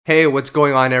Hey, what's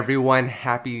going on, everyone?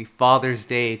 Happy Father's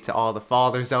Day to all the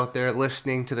fathers out there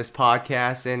listening to this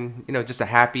podcast, and just a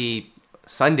happy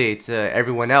Sunday to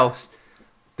everyone else.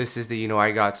 This is the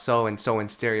I Got So and So in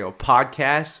Stereo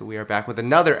podcast. We are back with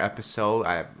another episode.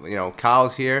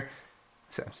 Kyle's here.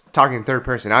 I'm talking in third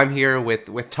person. I'm here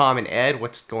with Tom and Ed.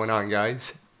 What's going on,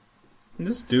 guys?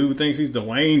 This dude thinks he's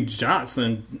Dwayne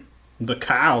Johnson. The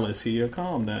Kyle is here.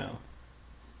 Calm down.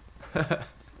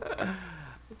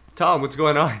 Tom, what's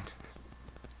going on?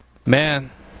 Man,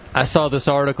 I saw this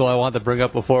article I wanted to bring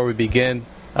up before we begin.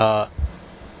 Bow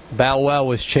Wow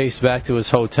was chased back to his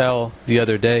hotel the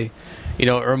other day. It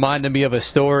reminded me of a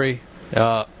story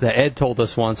that Ed told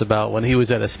us once about when he was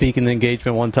at a speaking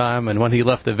engagement one time, and when he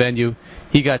left the venue,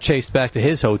 he got chased back to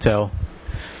his hotel.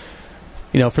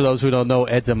 For those who don't know,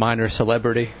 Ed's a minor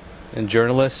celebrity and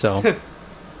journalist, so...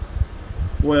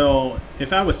 Well,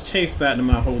 if I was chased back to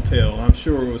my hotel, I'm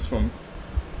sure it was from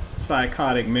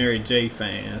psychotic Mary J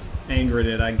fans angry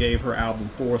that I gave her album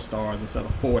 4 stars instead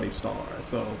of 40 stars.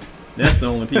 So that's the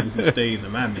only people who stays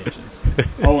in my mentions.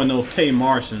 Oh, and those Tay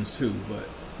Martians too, but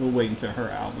we'll wait until her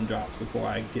album drops before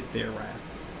I get their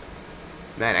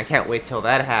wrath. Man, I can't wait till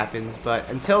that happens. But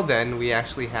until then, we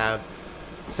actually have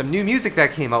some new music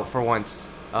that came out for once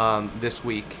this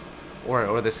week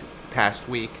or this past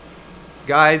week.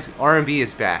 Guys, R&B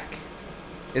is back.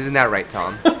 Isn't that right,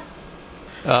 Tom?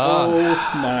 Oh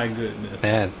my goodness,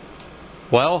 man.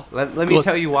 Well, let me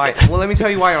tell you why. Well, let me tell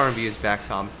you why R&B is back,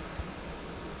 Tom.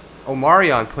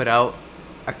 Omarion put out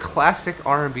a classic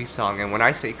R&B song, and when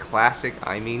I say classic,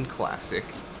 I mean classic.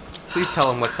 Please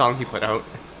tell him what song he put out.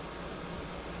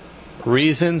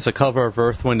 Reasons, a cover of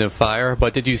Earth, Wind and Fire.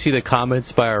 But did you see the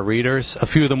comments by our readers? A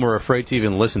few of them were afraid to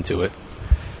even listen to it.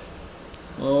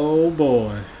 Oh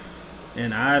boy.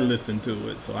 And I listen to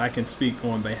it, so I can speak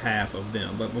on behalf of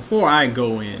them. But before I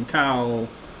go in, Kyle,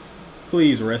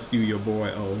 please rescue your boy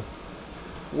O.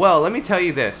 Well, let me tell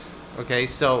you this, okay?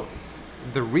 So,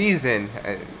 the reason,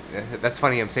 that's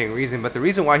funny I'm saying reason, but the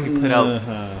reason why he put out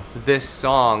this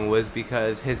song was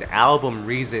because his album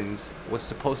Reasons was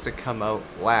supposed to come out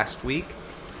last week.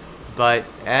 But,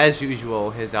 as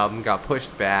usual, his album got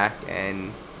pushed back,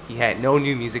 and he had no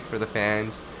new music for the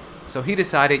fans. So he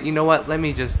decided, you know what, let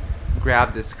me just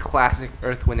grab this classic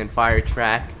Earth, Wind, and Fire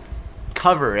track,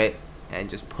 cover it,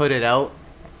 and just put it out.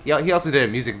 He also did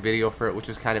a music video for it, which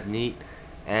was kind of neat.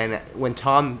 And when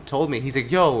Tom told me, he's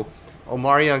like, yo,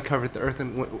 Omarion covered the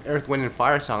Earth, Wind, and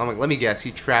Fire song. I'm like, let me guess,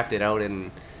 he trapped it out, and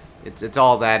it's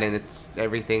all that, and it's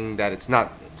everything that it's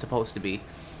not supposed to be.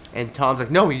 And Tom's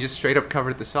like, no, he just straight up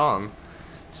covered the song.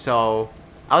 So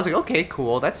I was like, okay,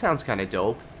 cool, that sounds kind of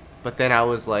dope. But then I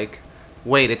was like,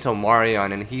 wait, it's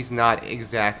Omarion, and he's not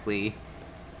exactly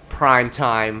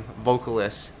prime-time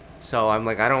vocalist. So I'm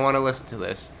like, I don't want to listen to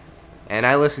this. And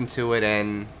I listened to it,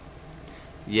 and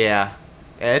yeah.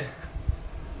 Ed?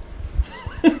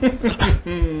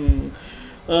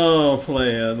 Oh,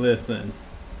 player, listen.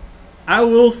 I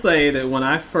will say that when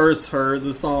I first heard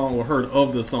the song, or heard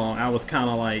of the song, I was kind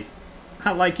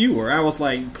of like you were. I was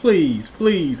like, please,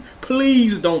 please,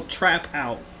 please don't trap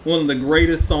out one of the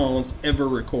greatest songs ever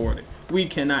recorded. We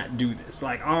cannot do this.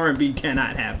 Like, R&B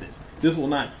cannot have this. This will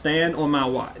not stand on my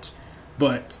watch.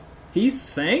 But he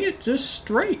sang it just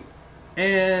straight.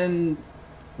 And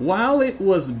while it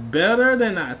was better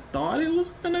than I thought it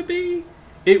was going to be,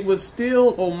 it was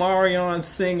still Omarion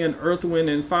singing Earth, Wind,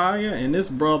 and Fire. And this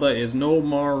brother is no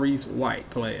Maurice White,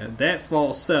 player. That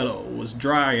falsetto was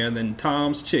drier than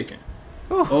Tom's chicken.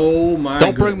 Oh my God.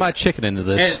 Don't bring my chicken into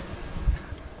this.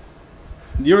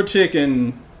 And your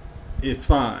chicken is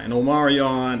fine.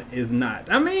 Omarion is not.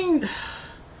 I mean,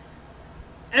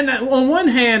 and on one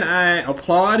hand, I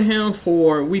applaud him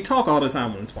for, we talk all the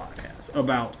time on this podcast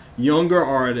about younger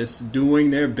artists doing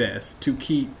their best to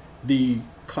keep the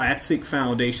classic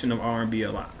foundation of R&B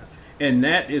alive. And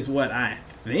that is what I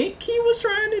think he was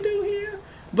trying to do here.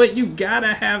 But you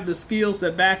gotta have the skills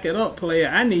to back it up, player.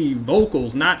 I need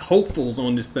vocals, not hopefuls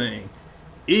on this thing.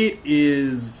 It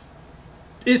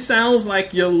sounds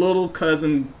like your little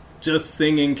cousin just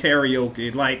singing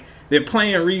karaoke. Like they're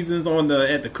playing Reasons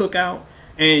at the cookout,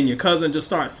 and your cousin just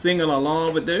starts singing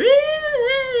along with the.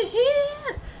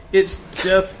 It's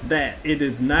just that. It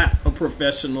is not a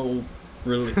professional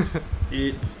release.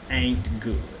 It ain't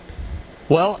good.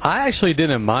 Well, I actually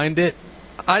didn't mind it.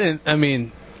 I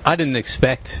didn't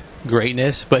expect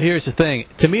greatness, but here's the thing.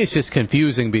 To me, it's just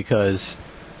confusing because,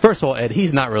 first of all, Ed,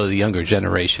 he's not really the younger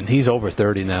generation. He's over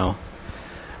 30 now.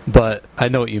 But I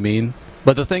know what you mean.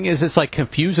 But the thing is, it's like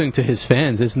confusing to his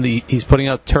fans, isn't he? He's putting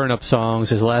out turn-up songs.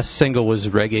 His last single was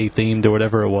reggae themed or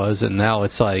whatever it was, and now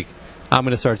it's like I'm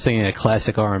going to start singing a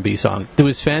classic R&B song. Do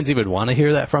his fans even want to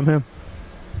hear that from him?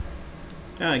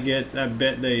 I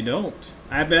bet they don't.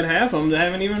 I bet half of them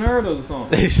haven't even heard of the song.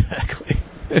 Exactly.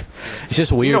 It's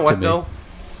just weird You know what, to me. though?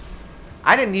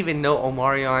 I didn't even know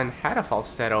Omarion had a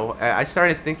falsetto. I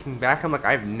started thinking back. I'm like,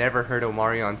 I've never heard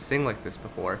Omarion sing like this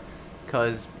before.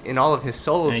 Because in all of his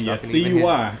solo And stuff... you see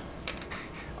why.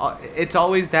 It's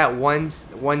always that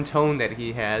one tone that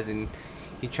he has, and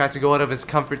he tried to go out of his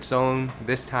comfort zone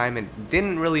this time and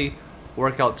didn't really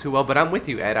work out too well. But I'm with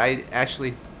you, Ed. I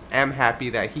actually am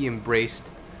happy that he embraced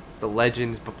the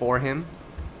legends before him,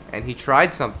 and he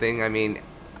tried something.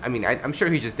 I'm sure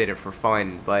he just did it for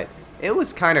fun, but it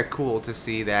was kind of cool to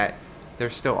see that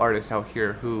there's still artists out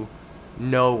here who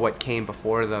know what came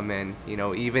before them, and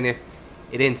even if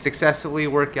it didn't successfully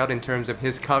work out in terms of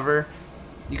his cover,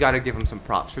 you got to give him some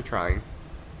props for trying.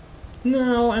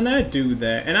 No, and I do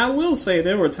that. And I will say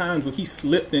there were times where he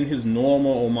slipped in his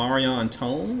normal Omarion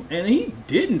tone, and he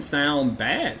didn't sound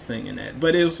bad singing that.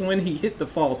 But it was when he hit the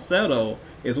falsetto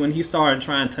is when he started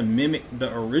trying to mimic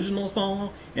the original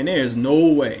song, and there's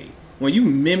no way. When you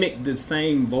mimic the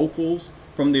same vocals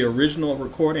from the original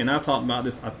recording, and I've talked about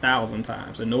this 1,000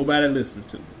 times, and nobody listens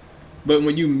to me. But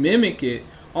when you mimic it,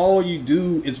 all you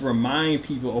do is remind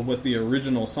people of what the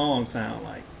original song sound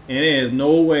like. And there's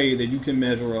no way that you can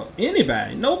measure up.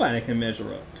 Nobody can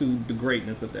measure up to the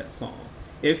greatness of that song.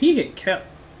 If he had kept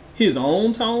his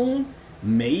own tone,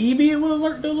 maybe it would have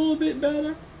worked a little bit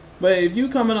better. But if you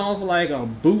coming off like a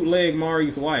bootleg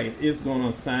Maurice White, it's going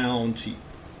to sound cheap.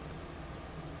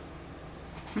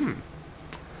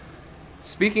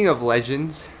 Speaking of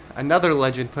legends, another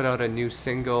legend put out a new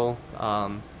single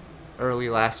early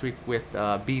last week with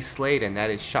B. Slade, and that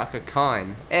is Shaka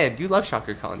Khan. Ed, you love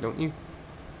Shaka Khan, don't you?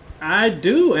 I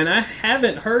do, and I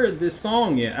haven't heard this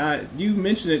song yet. You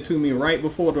mentioned it to me right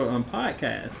before the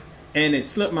podcast, and it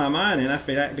slipped my mind, and I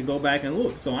forgot to go back and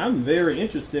look. So I'm very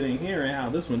interested in hearing how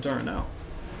this one turned out.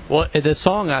 Well, the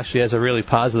song actually has a really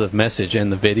positive message in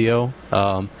the video.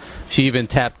 She even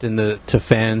tapped to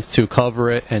fans to cover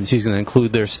it, and she's going to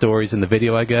include their stories in the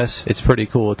video, I guess. It's pretty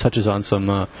cool. It touches on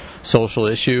some social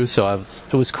issues, so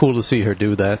it was cool to see her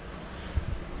do that.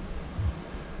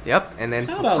 Yep, and then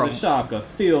shout out to Shaka,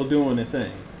 still doing the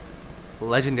thing.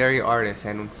 Legendary artist,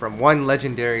 and from one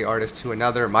legendary artist to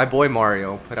another, my boy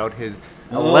Mario put out his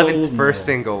 11th first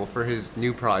single for his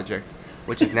new project,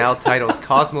 which is now titled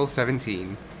Cosmos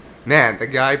 17. Man, the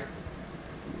guy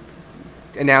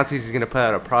announces he's going to put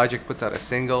out a project, puts out a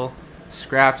single,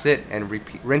 scraps it, and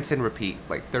rinse and repeat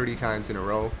like 30 times in a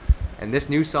row. And this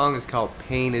new song is called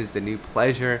Pain is the New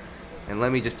Pleasure. And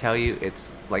let me just tell you,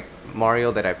 it's like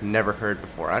Mario that I've never heard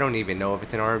before. I don't even know if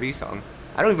it's an R&B song.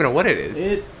 I don't even know what it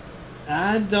is.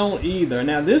 I don't either.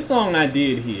 Now, this song I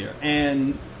did hear,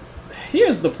 and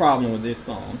here's the problem with this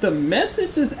song. The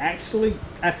message is actually,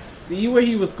 I see where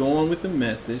he was going with the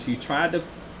message. He tried to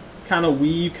kind of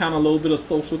weave kind of a little bit of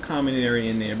social commentary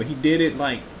in there, but he did it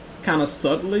like kind of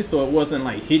subtly, so it wasn't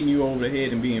like hitting you over the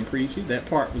head and being preachy. That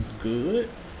part was good.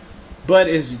 But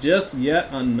it's just yet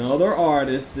another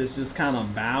artist that's just kind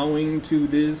of bowing to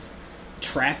this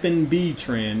trap and B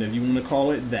trend, if you want to call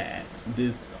it that.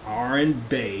 This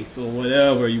R&B or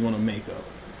whatever you want to make of.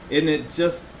 And it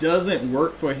just doesn't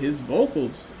work for his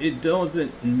vocals. It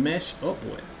doesn't mesh up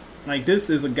well. Like, this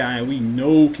is a guy we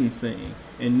know can sing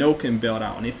and know can belt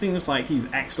out. And it seems like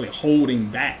he's actually holding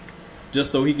back just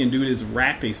so he can do this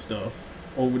rappy stuff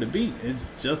over the beat.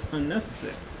 It's just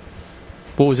unnecessary.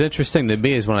 What was interesting to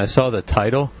me is when I saw the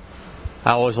title,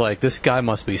 I was like, this guy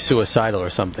must be suicidal or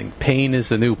something. Pain is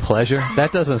the new pleasure?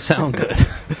 That doesn't sound good.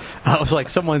 I was like,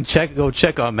 someone go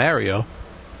check on Mario.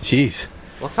 Jeez.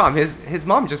 Well, Tom, his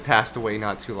mom just passed away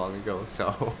not too long ago,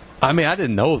 so... I mean, I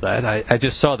didn't know that. I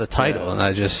just saw the title, and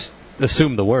I just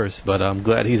assumed the worst, but I'm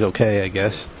glad he's okay, I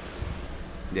guess.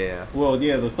 Yeah. Well,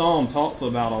 yeah, the song talks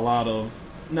about a lot of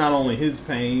not only his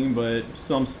pain, but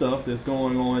some stuff that's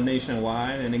going on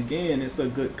nationwide. And again, it's a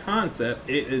good concept.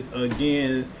 It is,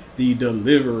 again, the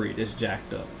delivery that's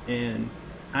jacked up. And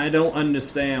I don't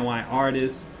understand why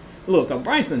artists... Look, a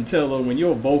Bryson Tiller, when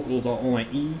your vocals are on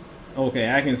E,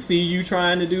 okay, I can see you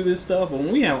trying to do this stuff, but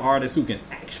when we have artists who can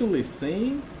actually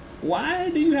sing, why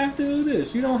do you have to do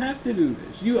this? You don't have to do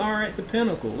this. You are at the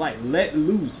pinnacle. Like, let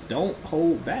loose. Don't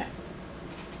hold back.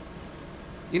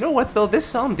 You know what, though? This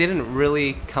song didn't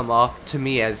really come off to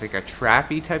me as like a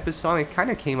trappy type of song. It kind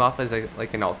of came off as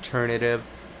like an alternative.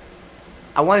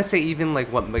 I want to say even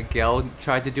like what Miguel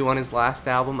tried to do on his last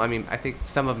album. I mean, I think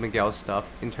some of Miguel's stuff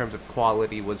in terms of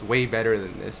quality was way better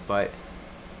than this, but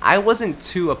I wasn't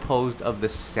too opposed of the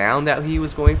sound that he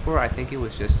was going for. I think it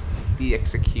was just the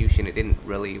execution. It didn't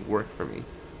really work for me.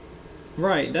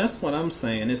 Right, that's what I'm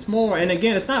saying. It's more, and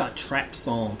again, it's not a trap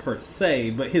song per se,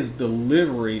 but his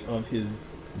delivery of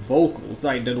his vocals,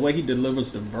 like the way he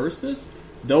delivers the verses,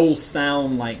 those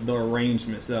sound like the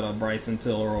arrangements that a Bryson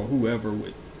Tiller or whoever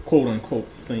would quote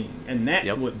unquote sing, and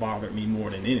that's what bothered me more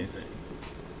than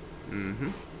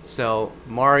anything. So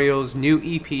Mario's new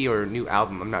EP or new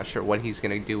album, I'm not sure what he's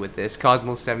gonna do with this.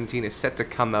 Cosmos 17 is set to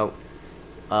come out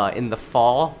in the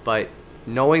fall, but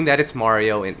knowing that it's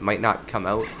Mario, it might not come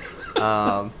out.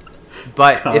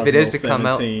 But Cosmo if it is to 17. come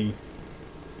out,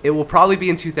 it will probably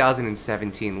be in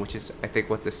 2017, which is I think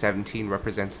what the 17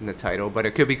 represents in the title. But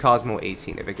it could be Cosmo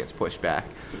 18 if it gets pushed back.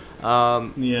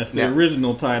 Yes, the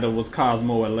original title was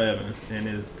Cosmo 11, and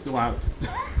is out.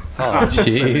 Oh,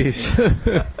 jeez.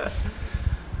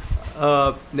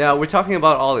 Now we're talking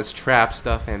about all this trap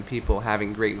stuff and people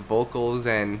having great vocals,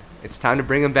 and it's time to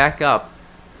bring them back up.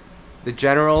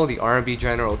 The R&B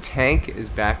general Tank is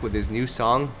back with his new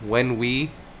song, When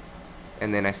We,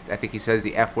 and then I think he says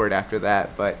the F word after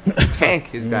that, but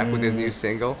Tank is back with his new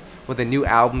single, with a new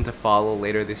album to follow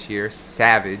later this year,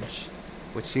 Savage,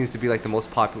 which seems to be like the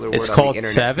most popular word It's on called the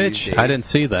internet Savage? these days. I didn't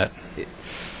see that.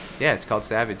 Yeah, it's called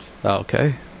Savage. Oh,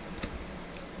 okay.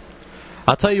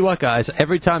 I'll tell you what, guys.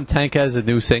 Every time Tank has a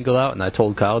new single out, and I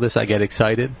told Kyle this, I get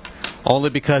excited.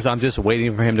 Only because I'm just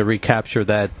waiting for him to recapture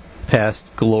that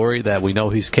past glory that we know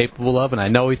he's capable of, and I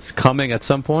know it's coming at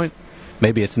some point.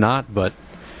 Maybe it's not, but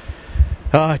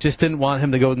I just didn't want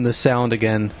him to go in the sound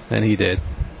again, and he did.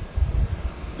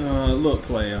 Look,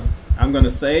 player, I'm going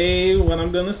to say what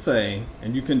I'm going to say,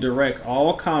 and you can direct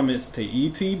all comments to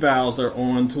E.T. Bowser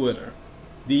on Twitter.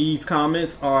 These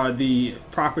comments are the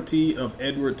property of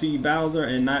Edward T. Bowser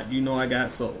and not You Know I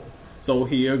Got Soul. So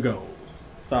here goes.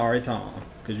 Sorry, Tom,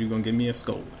 because you're going to give me a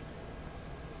scolding.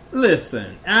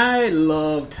 Listen, I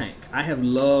love Tank. I have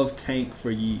loved Tank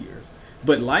for years.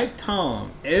 But like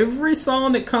Tom, every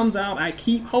song that comes out, I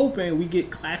keep hoping we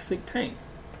get classic Tank.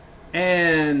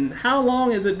 And how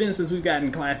long has it been since we've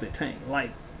gotten classic Tank?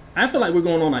 Like, I feel like we're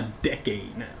going on a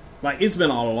decade now. Like, it's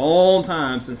been a long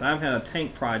time since I've had a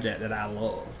Tank project that I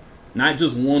love. Not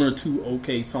just one or two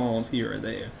okay songs here or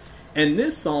there. And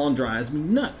this song drives me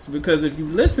nuts because if you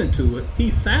listen to it, he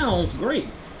sounds great.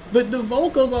 But the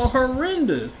vocals are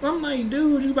horrendous. I'm like,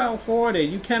 dude, you about 40.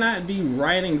 You cannot be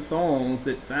writing songs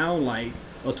that sound like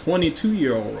a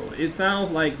 22-year-old wrote. It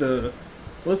sounds like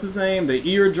what's his name? The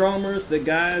ear drummers, the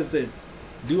guys that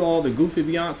do all the goofy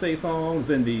Beyonce songs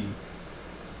and the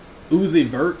Uzi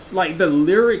Verts. Like, the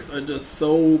lyrics are just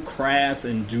so crass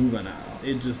and juvenile.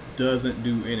 It just doesn't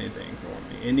do anything for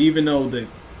me. And even though the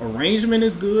arrangement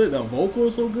is good, the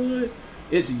vocals are good,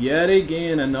 it's yet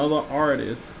again another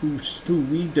artist who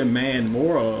we demand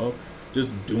more of,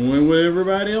 just doing what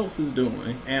everybody else is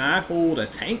doing. And I hold a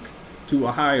Tank to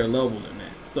a higher level than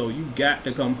that. So you got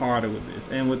to come harder with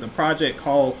this. And with the project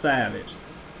called Savage,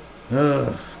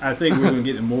 I think we're going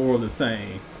to get more of the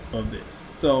same of this.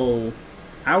 So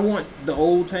I want the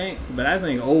old Tank, but I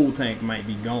think old Tank might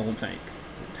be gone Tank.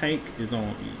 Tank is on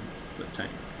E for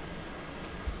Tank.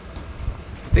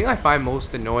 The thing I find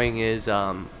most annoying is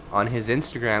on his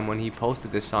Instagram when he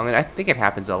posted this song, and I think it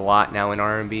happens a lot now in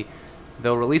R&B,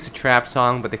 they'll release a trap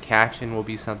song, but the caption will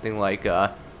be something like,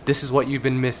 this is what you've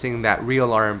been missing, that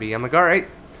real R&B. I'm like, alright,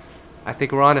 I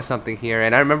think we're onto something here.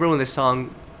 And I remember when the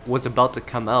song was about to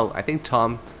come out, I think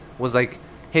Tom was like,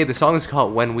 hey, the song is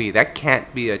called When We. That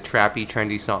can't be a trappy,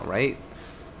 trendy song, right?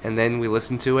 And then we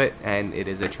listened to it, and it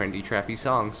is a trendy, trappy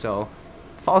song. So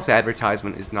false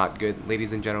advertisement is not good.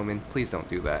 Ladies and gentlemen, please don't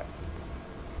do that.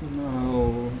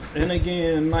 No. And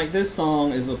again, like, this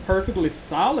song is a perfectly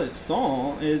solid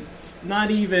song. It's not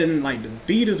even, like, the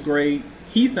beat is great.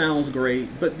 He sounds great.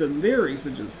 But the lyrics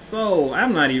are just so...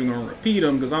 I'm not even going to repeat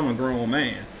them because I'm a grown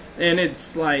man. And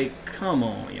it's like, come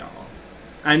on, y'all.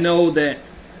 I know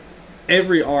that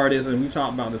every artist, and we've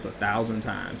talked about this 1,000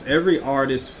 times, every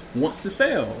artist wants to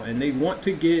sell. And they want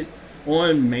to get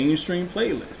on mainstream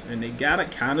playlists, and they gotta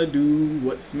kind of do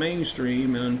what's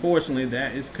mainstream, and unfortunately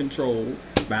that is controlled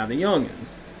by the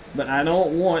youngins. But I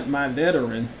don't want my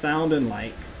veterans sounding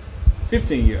like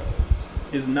 15-year-olds.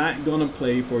 It's not gonna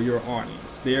play for your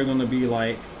audience. They're gonna be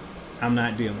like, I'm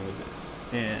not dealing with this,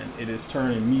 and it is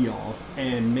turning me off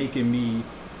and making me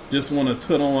just want to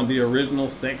put on the original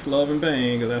Sex, Love, and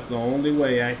Pain, because that's the only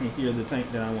way I can hear the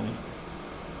Tank that I want to hear.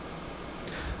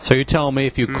 So you're telling me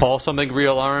if you call something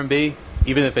real R&B,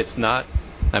 even if it's not,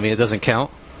 I mean, it doesn't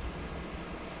count?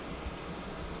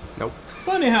 Nope.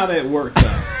 Funny how that works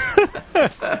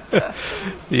out.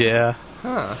 Yeah.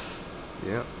 Huh.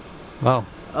 Yeah. Wow.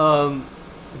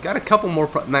 We got a couple more.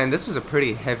 Man, this was a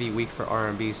pretty heavy week for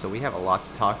R&B, so we have a lot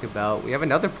to talk about. We have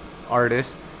another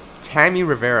artist Tammy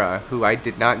Rivera, who I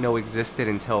did not know existed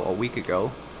until a week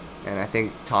ago, and I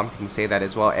think Tom can say that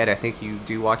as well. Ed, I think you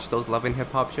do watch those Love and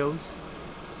Hip Hop shows?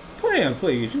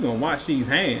 Please, you're going to watch these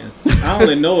hands. I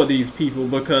only know of these people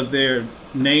because their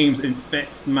names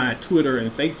infest my Twitter and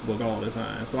Facebook all the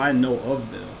time, so I know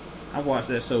of them. I've watched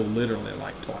that show literally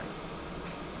like twice.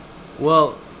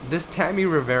 Well, this Tammy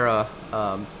Rivera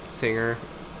singer,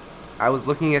 I was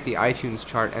looking at the iTunes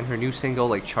chart, and her new single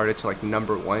like charted to like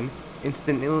 #1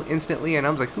 instantly, and I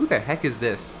was like, who the heck is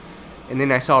this? And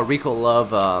then I saw Rico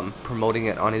Love promoting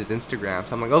it on his Instagram,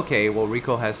 so I'm like, okay, well,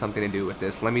 Rico has something to do with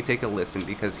this. Let me take a listen,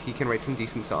 because he can write some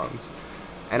decent songs.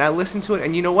 And I listened to it,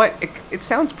 and you know what? It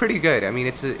sounds pretty good. I mean,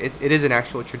 it is an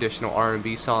actual traditional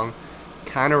R&B song.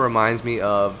 Kind of reminds me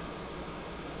of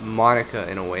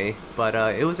Monica in a way, but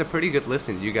it was a pretty good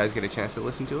listen. Did you guys get a chance to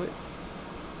listen to it?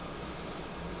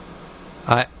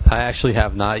 I actually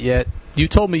have not yet. You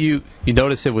told me you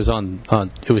noticed it was on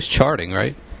it was charting,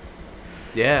 right?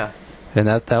 Yeah. And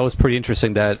that was pretty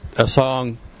interesting that a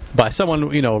song by someone,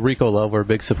 Rico Love, we're a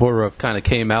big supporter of, kind of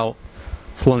came out,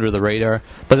 flew under the radar.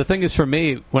 But the thing is, for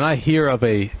me, when I hear of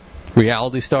a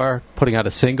reality star putting out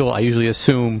a single, I usually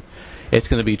assume it's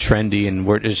going to be trendy and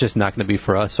it's just not going to be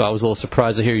for us. So I was a little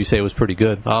surprised to hear you say it was pretty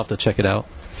good. I'll have to check it out.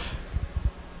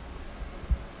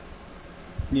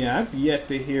 Yeah, I've yet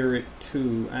to hear it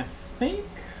too. I think,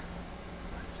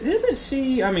 isn't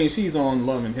she? I mean, she's on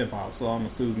Love and Hip Hop, so I'm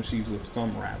assuming she's with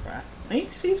some rapper. I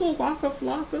think she's with Waka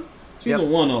Flocka. She's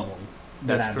with one of them.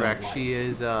 That's correct. Like. She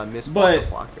is Miss Waka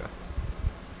Flocka.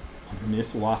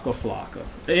 Miss Waka Flocka.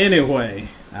 Anyway,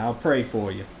 I'll pray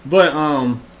for you. But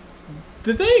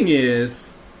the thing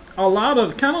is, a lot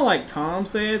of, kind of like Tom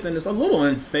says, and it's a little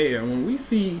unfair when we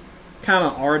see kind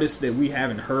of artists that we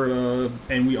haven't heard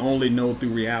of and we only know through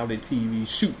reality TV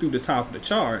shoot through the top of the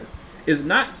charts. It's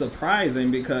not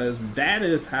surprising, because that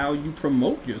is how you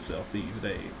promote yourself these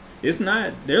days. It's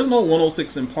not, there's no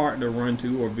 106 in Park to run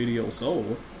to or Video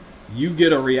Soul. You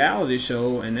get a reality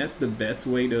show, and that's the best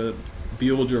way to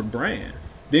build your brand.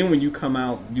 Then when you come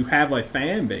out, you have a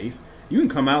fan base. You can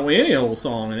come out with any old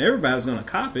song, and everybody's going to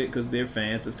copy it because they're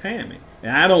fans of Tammy.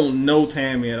 And I don't know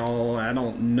Tammy at all. I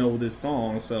don't know this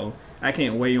song, so I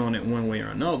can't weigh on it one way or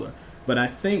another. But I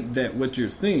think that what you're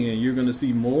seeing, you're going to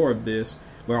see more of this,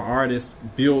 where artists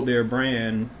build their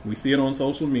brand. We see it on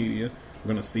social media. We're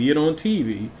going to see it on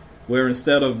TV, where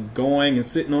instead of going and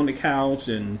sitting on the couch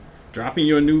and dropping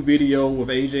your new video with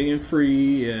AJ and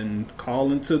Free and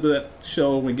calling to the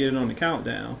show and getting on the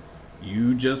countdown,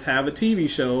 you just have a TV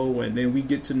show, and then we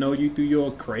get to know you through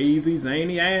your crazy,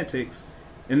 zany antics,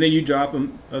 and then you drop a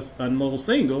little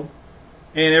single,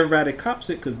 and everybody cops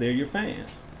it because they're your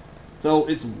fans. So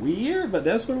it's weird, but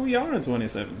that's where we are in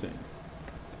 2017.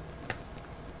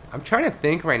 I'm trying to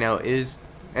think right now,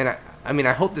 and I mean,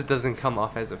 I hope this doesn't come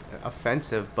off as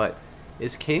offensive, but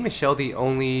is K Michelle the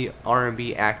only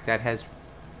R&B act that has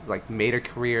like made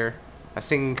a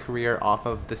singing career off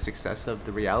of the success of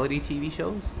the reality TV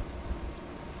shows?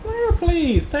 Well,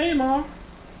 please, Tamar.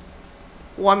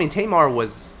 Well, I mean, Tamar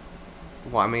was,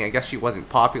 well, I mean, I guess she wasn't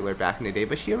popular back in the day,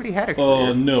 but she already had a career.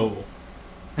 Oh, no.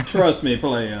 Trust me,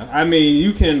 player. I mean,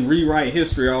 you can rewrite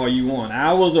history all you want.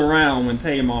 I was around when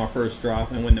Tamar first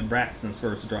dropped and when the Braxtons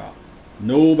first dropped.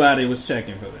 Nobody was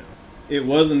checking for them. It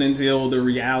wasn't until the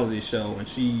reality show and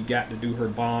she got to do her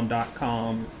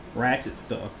bomb.com ratchet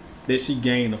stuff that she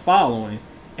gained a following.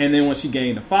 And then when she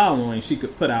gained a following, she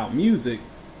could put out music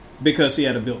because she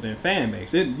had a built-in fan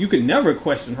base. You could never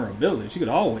question her ability. She could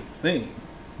always sing.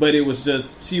 But it was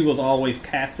just, she was always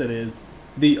casted as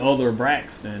the other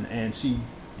Braxton, and she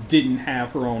didn't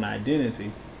have her own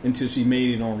identity until she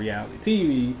made it on reality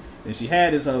TV, and she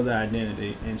had this other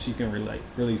identity, and she can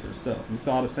release her stuff. We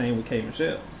saw the same with K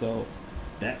Michelle. So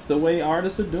that's the way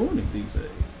artists are doing it these days.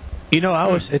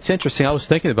 It's interesting. I was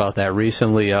thinking about that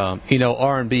recently.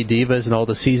 R&B divas and all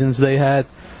the seasons they had.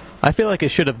 I feel like it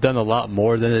should have done a lot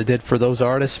more than it did for those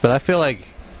artists, but I feel like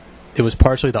it was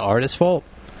partially the artist's fault.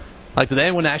 Like, did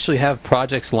anyone actually have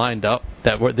projects lined up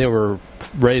that they were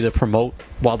ready to promote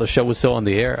while the show was still on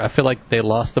the air? I feel like they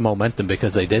lost the momentum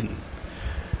because they didn't.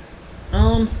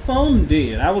 Some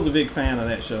did. I was a big fan of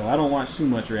that show. I don't watch too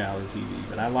much reality TV,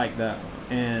 but I like that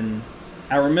one. And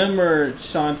I remember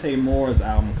Shantae Moore's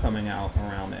album coming out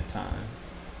around that time,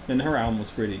 and her album was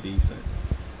pretty decent.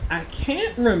 I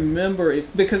can't remember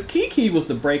because Kiki was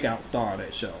the breakout star of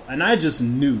that show, and I just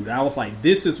knew. I was like,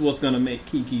 this is what's going to make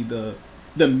Kiki the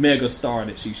mega star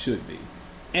that she should be.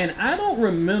 And I don't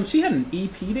remember, she had an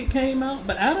EP that came out,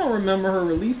 but I don't remember her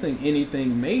releasing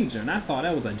anything major, and I thought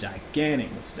that was a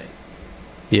gigantic mistake.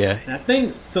 Yeah. And I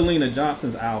think Selena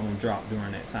Johnson's album dropped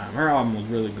during that time. Her album was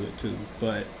really good too,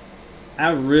 but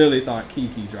I really thought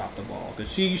Kiki dropped the ball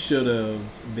because she should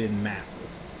have been massive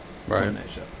on that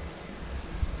show.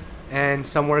 And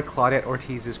somewhere Claudette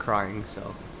Ortiz is crying.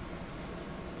 So,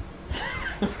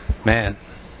 man,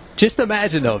 just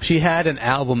imagine though if she had an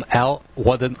album out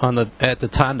at the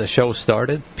time the show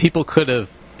started, people could have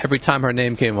every time her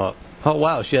name came up. Oh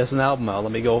wow, she has an album out.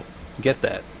 Let me go get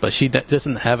that. But she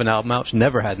doesn't have an album out. She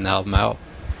never had an album out,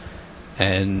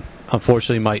 and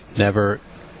unfortunately, might never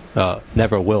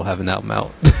will have an album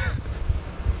out.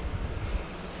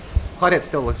 Claudette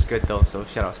still looks good though, so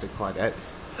shout outs to Claudette.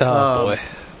 Oh boy,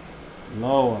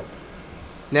 Lord.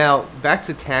 Now back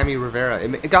to Tammy Rivera.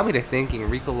 It got me to thinking.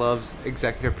 Rico Love's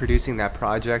executive producing that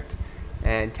project,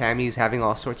 and Tammy's having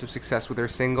all sorts of success with her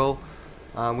single.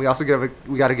 We also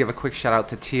got to give a quick shout out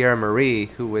to Tierra Marie,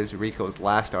 who was Rico's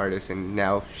last artist, and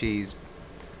now she's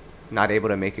not able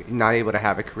to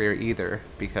have a career either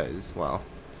because, well,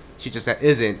 she just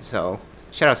isn't. So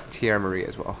shout outs to Tierra Marie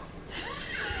as well.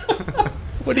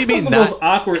 What do you mean? That's the most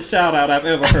awkward shout out I've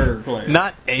ever heard. Clay.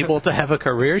 Not able to have a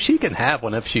career? She can have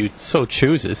one if she so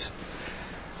chooses.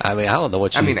 I mean, I don't know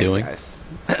what she's doing.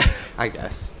 I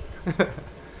guess.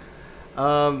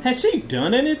 Has she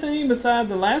done anything besides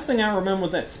the last thing I remember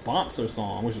was that Sponsor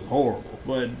song, which is horrible.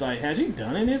 But like, has she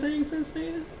done anything since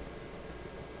then?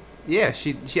 Yeah,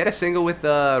 she had a single with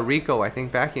Rico, I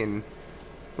think, back in.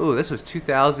 Ooh, this was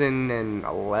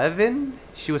 2011.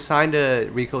 She was signed to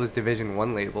Rico's Division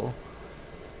 1 label.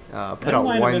 That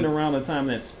might have been around the time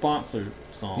that Sponsor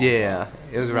song. Yeah,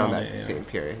 it was around that same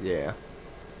period. Yeah.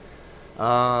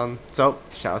 So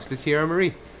shout outs to Tierra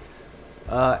Marie.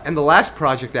 And the last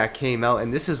project that came out,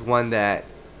 and this is one that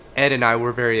Ed and I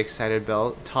were very excited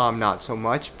about, Tom not so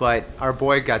much, but our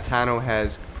boy Gaetano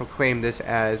has proclaimed this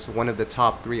as one of the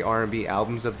top 3 R&B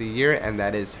albums of the year, and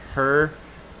that is Her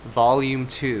Volume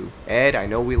 2. Ed, I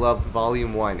know we loved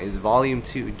Volume 1. Is Volume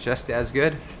 2 just as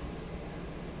good?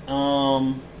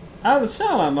 I was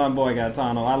shout out my boy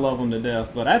Gaetano. I love him to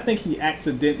death, but I think he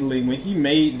accidentally, when he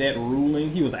made that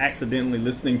ruling, he was accidentally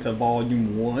listening to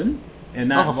Volume 1 and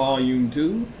not Volume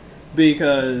 2,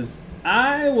 because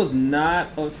I was not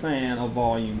a fan of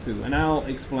Volume 2, and I'll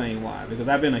explain why. Because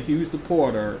I've been a huge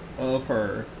supporter of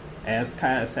her, as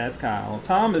has Kyle.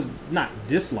 Tom is not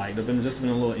disliked her, but just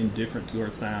been a little indifferent to her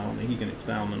sound, and he can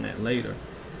expound on that later.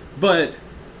 But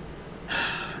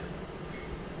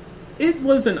it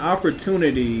was an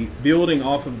opportunity, building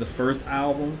off of the first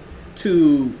album,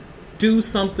 to do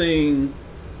something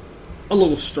a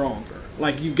little stronger.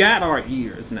 Like, you got our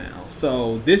ears now,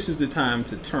 so this is the time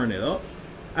to turn it up.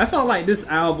 I felt like this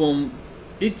album,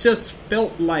 it just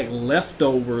felt like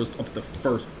leftovers of the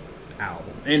first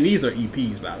album. And these are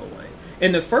EPs, by the way.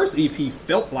 And the first EP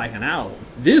felt like an album.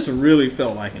 This really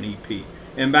felt like an EP.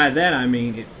 And by that I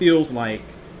mean it feels like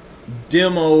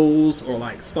demos or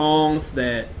like songs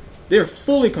that they're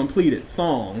fully completed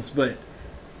songs, but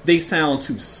they sound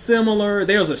too similar.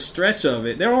 There's a stretch of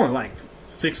it. There are only like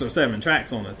 6 or 7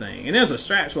 tracks on the thing. And there's a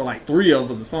stretch where like 3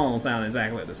 of the songs sound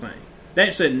exactly the same.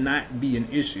 That should not be an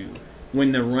issue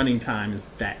when the running time is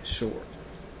that short.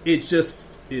 It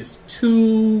just is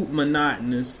too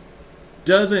monotonous,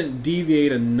 doesn't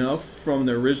deviate enough from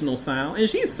the original sound, and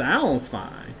she sounds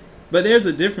fine. But there's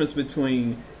a difference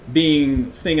between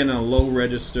singing in a low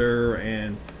register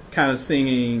and kind of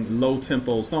singing low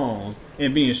tempo songs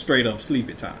and being straight up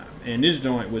sleepy time. And this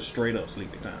joint was straight up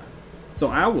sleepy time. So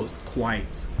I was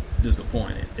quite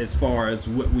disappointed as far as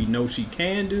what we know she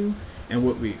can do and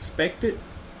what we expected.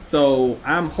 So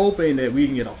I'm hoping that we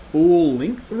can get a full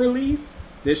length release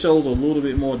that shows a little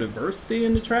bit more diversity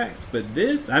in the tracks. But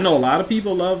this, I know a lot of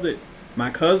people loved it. My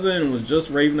cousin was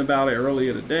just raving about it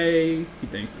earlier today. He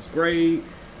thinks it's great,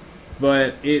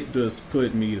 but it just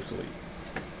put me to sleep.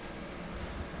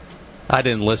 I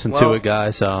didn't listen to it,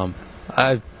 guys.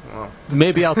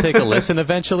 Maybe I'll take a listen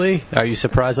eventually. Are you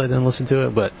surprised I didn't listen to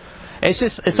it? But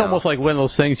it's almost like one of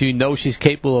those things, you know, she's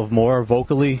capable of more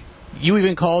vocally. You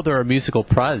even called her a musical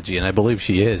prodigy, and I believe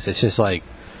she is. It's just like,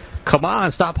 come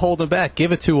on, stop holding back,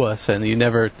 give it to us. And you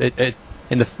never,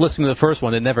 listening to the first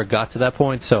one, it never got to that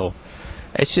point. So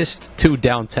it's just too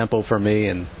down tempo for me.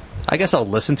 And I guess I'll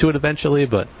listen to it eventually,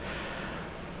 but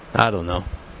I don't know.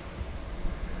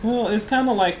 Well, it's kind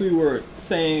of like we were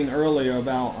saying earlier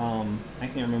about, I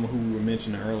can't remember who we were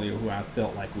mentioning earlier, who I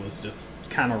felt like was just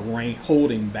kind of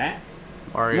holding back.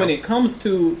 Mario. When it comes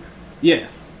to,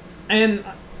 yes. And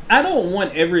I don't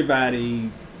want everybody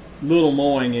little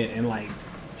mowing it and like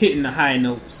hitting the high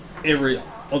notes every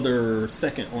other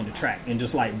second on the track and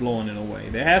just like blowing it away.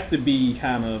 There has to be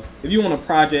kind of, if you want a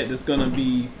project that's going to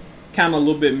be kind of a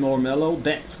little bit more mellow,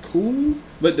 that's cool.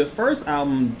 But the first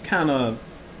album kind of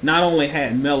not only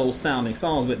had mellow sounding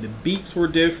songs, but the beats were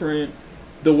different.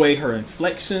 The way her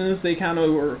inflections, they kind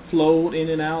of were flowed in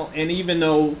and out. And even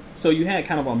though, so you had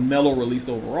kind of a mellow release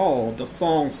overall, the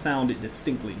song sounded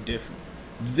distinctly different.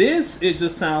 This, it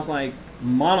just sounds like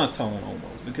monotone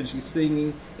almost, because she's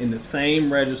singing in the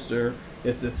same register.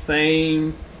 It's the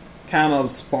same kind of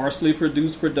sparsely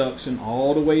produced production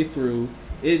all the way through.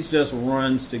 It just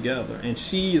runs together. And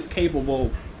she is capable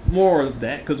more of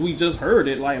that, because we just heard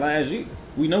it like last year.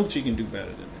 We know she can do better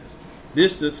than this.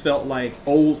 This just felt like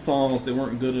old songs that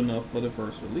weren't good enough for the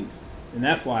first release. And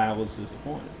that's why I was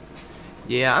disappointed.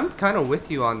 Yeah, I'm kind of with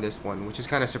you on this one, which is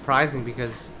kind of surprising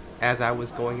because as I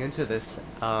was going into this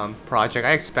project,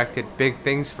 I expected big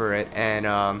things for it. And,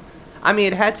 I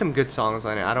mean, it had some good songs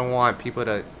on it. I don't want people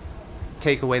to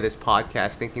take away this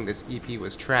podcast thinking this EP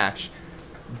was trash.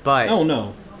 But oh,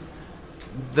 no.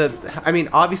 I mean,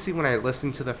 obviously when I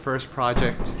listened to the first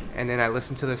project and then I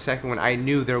listened to the second one, I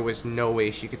knew there was no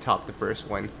way she could top the first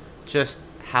one. Just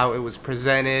how it was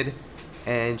presented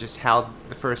and just how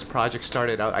the first project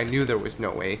started out, I knew there was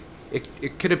no way.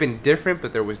 It could have been different,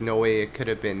 but there was no way it could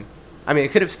have been. I mean,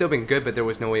 it could have still been good, but there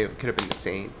was no way it could have been the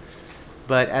same.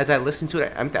 But as I listened to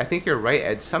it, I think you're right,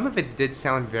 Ed. Some of it did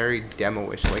sound very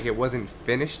demo-ish, like it wasn't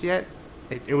finished yet.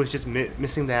 It was just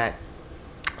missing that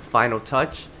final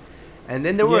touch. And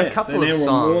then there were a couple of songs. And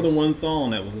there were more than one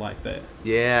song that was like that.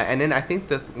 Yeah, and then I think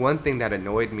the one thing that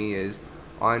annoyed me is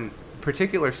on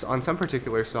some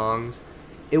particular songs,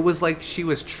 it was like she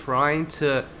was trying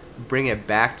to bring it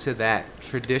back to that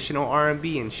traditional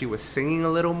R&B, and she was singing a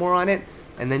little more on it.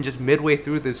 And then just midway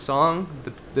through the song,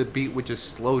 the beat would just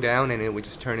slow down and it would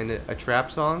just turn into a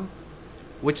trap song,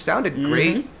 which sounded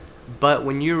great. But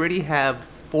when you already have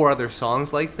 4 other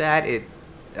songs like that,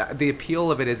 the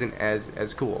appeal of it isn't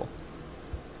as cool.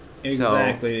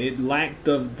 Exactly. It lacked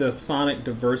the sonic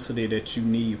diversity that you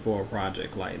need for a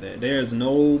project like that.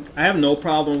 I have no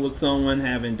problem with someone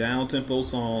having down-tempo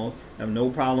songs. I have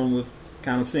no problem with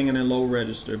kind of singing in low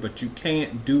register, but you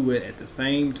can't do it at the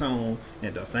same tone,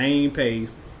 at the same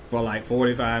pace for like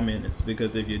 45 minutes,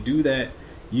 because if you do that,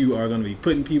 you are going to be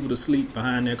putting people to sleep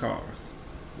behind their cars.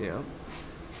 Yeah.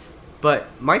 But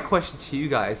my question to you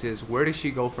guys is, where does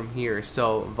she go from here?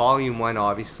 So Volume 1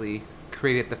 obviously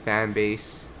created the fan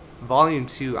base. Volume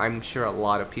 2, I'm sure a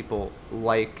lot of people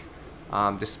like,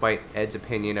 despite Ed's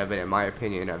opinion of it and my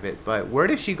opinion of it. But where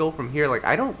does she go from here? Like,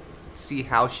 I don't see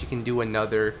how she can do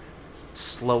another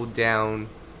slowed down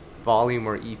volume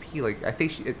or EP. Like, I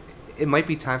think it might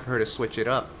be time for her to switch it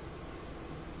up.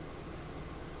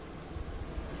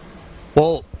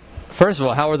 Well, first of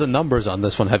all, how are the numbers on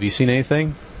this one? Have you seen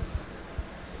anything?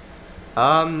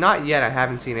 Not yet. I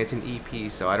haven't seen it. It's an EP,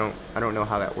 so I don't know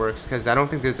how that works, because I don't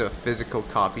think there's a physical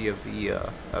copy of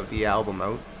the album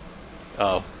out.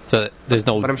 Oh, so there's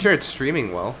no. But I'm sure it's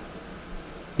streaming well.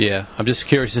 Yeah, I'm just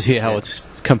curious to see how it's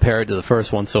compared to the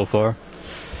first one so far.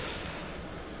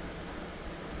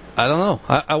 I don't know.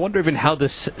 I wonder even how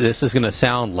this is going to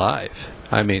sound live.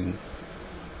 I mean,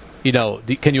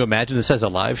 can you imagine this as a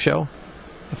live show?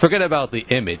 Forget about the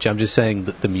image. I'm just saying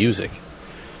the music.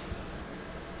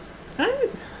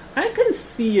 I can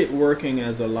see it working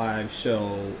as a live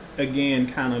show. Again,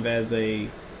 kind of as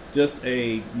just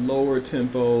a lower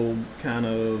tempo kind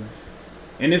of.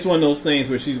 And it's one of those things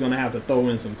where she's going to have to throw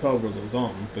in some covers or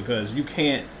something, because you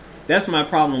can't. That's my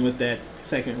problem with that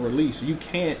second release. You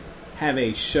can't have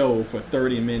a show for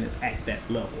 30 minutes at that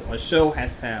level. A show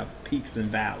has to have peaks and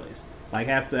valleys. Like,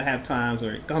 has to have times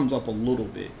where it comes up a little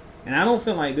bit. And I don't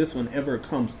feel like this one ever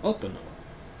comes up enough.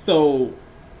 So,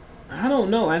 I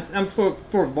don't know. I'm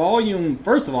for volume,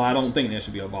 first of all, I don't think there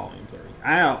should be a volume 3.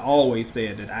 I always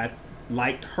said that I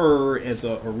liked her as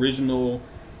an original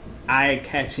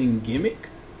eye-catching gimmick.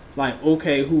 Like,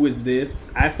 okay, who is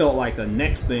this? I felt like the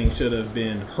next thing should have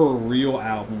been her real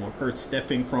album of her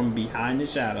stepping from behind the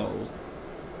shadows.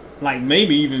 Like,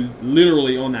 maybe even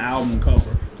literally on the album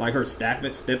cover. Like, her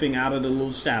stepping out of the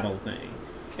little shadow thing.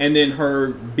 And then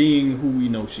her being who we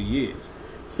know she is.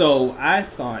 So, I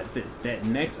thought that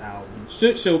next album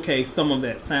should showcase some of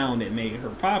that sound that made her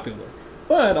popular.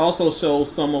 But also show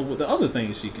some of the other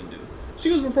things she can do.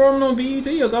 She was performing on BET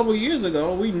a couple years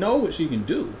ago. We know what she can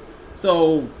do.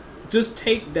 So, just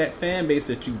take that fan base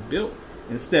that you built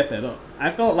and step it up.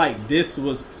 I felt like this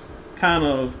was kind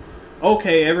of,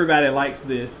 okay, everybody likes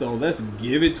this, so let's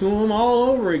give it to them all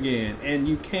over again. And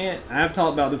you can't, I've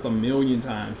talked about this a million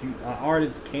times,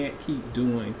 artists can't keep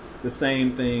doing the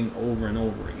same thing over and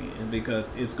over again, because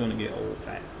it's going to get old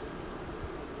fast.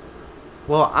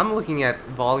 Well, I'm looking at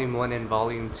Volume 1 and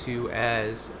Volume 2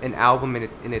 as an album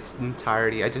in its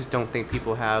entirety. I just don't think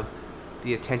people have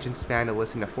the attention span to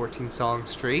listen to 14 songs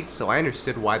straight, so I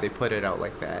understood why they put it out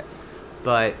like that.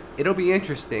 But it'll be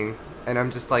interesting, and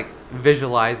I'm just like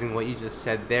visualizing what you just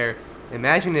said there.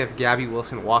 Imagine if Gabby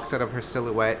Wilson walks out of her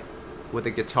silhouette with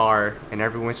a guitar, and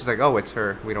everyone's just like, "Oh, it's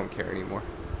her. We don't care anymore."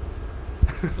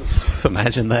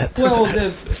 Imagine that. Well,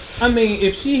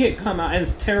 if she had come out, and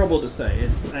it's terrible to say,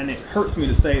 and it hurts me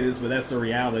to say this, but that's the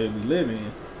reality we live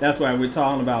in. That's why we're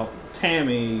talking about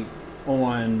Tammy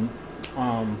on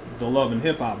the Love and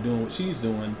Hip Hop doing what she's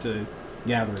doing to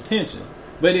gather attention.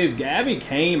 But if Gabby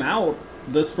came out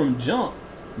just from jump,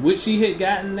 would she have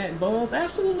gotten that buzz?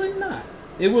 Absolutely not.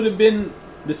 It would have been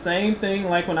the same thing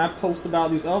like when I post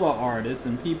about these other artists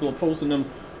and people are posting them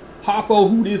Popo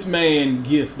Who This Man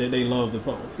gift that they love to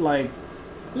post. Like,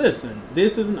 listen,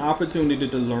 this is an opportunity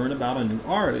to learn about a new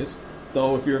artist.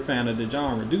 So if you're a fan of the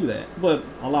genre, do that. But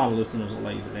a lot of listeners are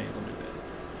lazy. They ain't gonna do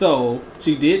that. So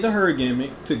she did the her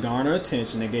gimmick to garner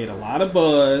attention. It gave a lot of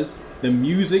buzz. The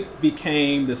music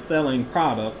became the selling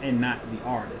product and not the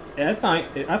artist. And I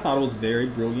thought it was a very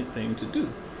brilliant thing to do.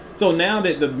 So now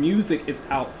that the music is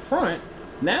out front,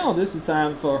 now this is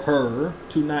time for her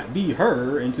to not be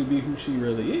her and to be who she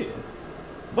really is.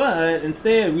 But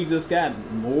instead, we just got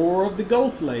more of the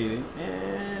ghost lady,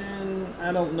 and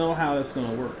I don't know how that's going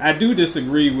to work. I do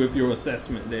disagree with your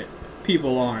assessment that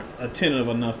people aren't attentive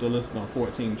enough to listen to a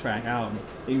 14-track album.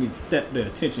 They need to step their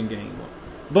attention game up.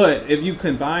 But if you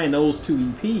combine those two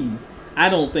EPs, I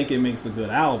don't think it makes a good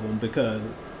album because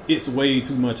it's way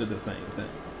too much of the same thing.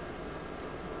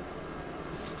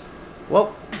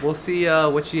 Well, we'll see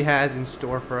what she has in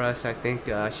store for us. I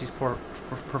think she's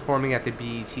performing at the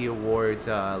BET Awards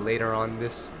later on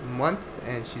this month,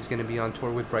 and she's going to be on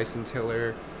tour with Bryson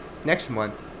Tiller next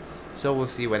month. So we'll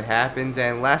see what happens.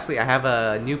 And lastly, I have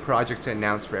a new project to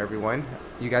announce for everyone.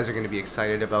 You guys are going to be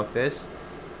excited about this.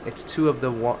 It's two of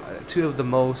the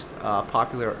most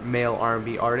popular male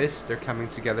R&B artists. They're coming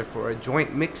together for a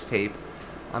joint mixtape.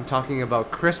 I'm talking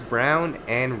about Chris Brown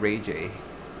and Ray J.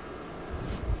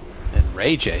 And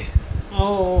Ray J.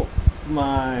 Oh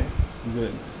my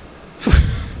goodness.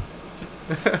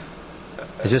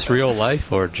 Is this real life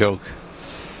or a joke?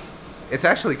 It's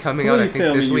actually coming out, I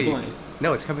think, this week.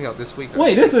 No, it's coming out this week.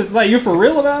 Wait, this is like, you're for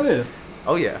real about this?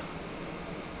 Oh, yeah.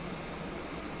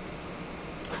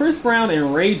 Chris Brown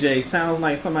and Ray J sounds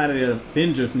like somebody the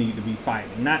Avengers need to be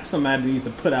fighting, not somebody that needs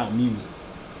to put out music.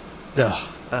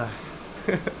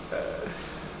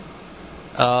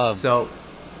 So...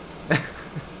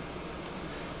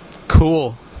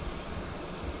 Cool.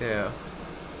 Yeah.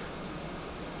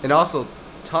 And also,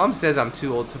 Tom says I'm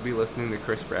too old to be listening to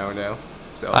Chris Brown now.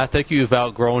 So I think you've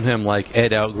outgrown him like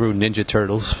Ed outgrew Ninja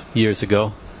Turtles years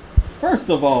ago. First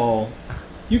of all,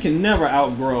 you can never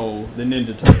outgrow the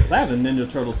Ninja Turtles. I have a Ninja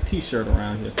Turtles t-shirt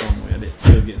around here somewhere that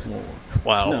still gets worn.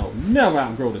 Wow. No, never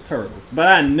outgrow the Turtles. But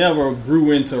I never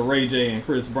grew into Ray J and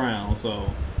Chris Brown, so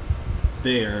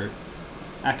there.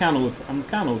 I'm kind of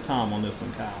with Tom on this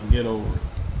one, Kyle. Get over it.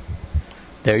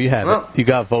 There you have it. You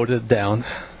got voted down.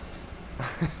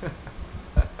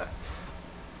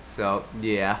 So,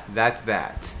 yeah, that's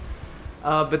that.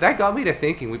 But that got me to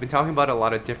thinking. We've been talking about a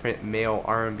lot of different male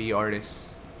R&B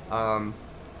artists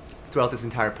throughout this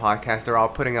entire podcast. They're all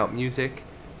putting out music,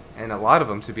 and a lot of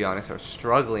them, to be honest, are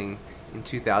struggling in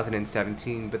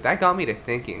 2017. But that got me to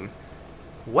thinking,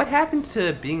 what happened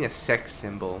to being a sex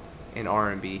symbol in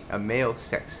R&B? A male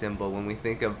sex symbol, when we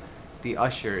think of the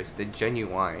Ushers, the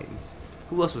Genuines.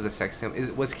 Who else was a sex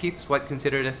symbol? Was Keith Sweat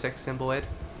considered a sex symbol, Ed?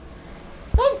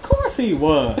 Of course he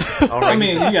was. I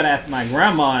mean, you gotta ask my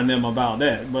grandma and them about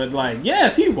that. But, like,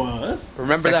 yes, he was.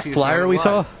 Remember that flyer we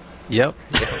saw? Yep.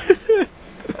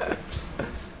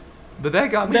 But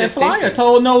that got me that to thinking. That flyer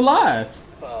told no lies.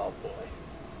 Oh, boy.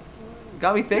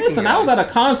 Got me thinking. Listen, I was at a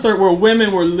concert where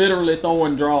women were literally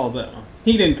throwing drawers at him.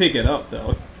 He didn't pick it up,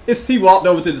 though. He walked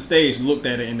over to the stage, looked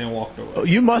at it, and then walked away. Oh,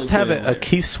 you must have a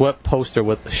Keith Sweat poster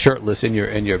with shirtless in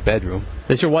your bedroom.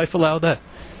 Does your wife allow that?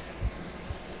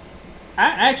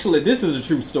 This is a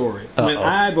true story.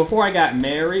 Before I got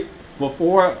married,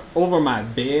 over my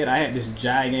bed, I had this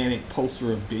gigantic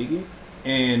poster of Biggie,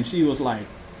 and she was like,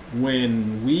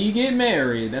 "When we get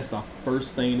married, that's the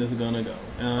first thing that's gonna go."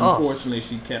 And unfortunately,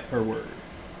 she kept her word.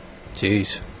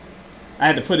 Jeez. I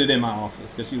had to put it in my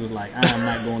office because she was like, "I'm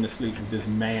not going to sleep with this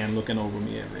man looking over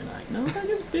me every night." No, that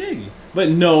is Biggie. But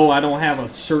no, I don't have a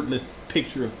shirtless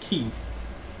picture of Keith.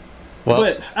 Well,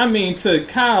 but I mean, to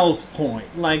Kyle's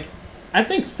point, like, I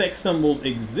think sex symbols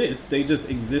exist. They just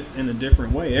exist in a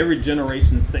different way. Every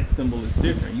generation's sex symbol is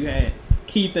different. You had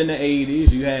Keith in the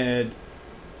 80s. You had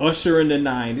Usher in the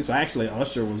 90s. Well, actually,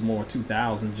 Usher was more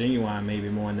 2000. Genuine maybe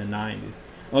more in the 90s.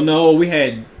 Oh, no, we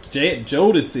had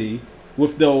Jodeci,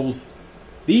 with those.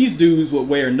 These dudes would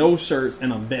wear no shirts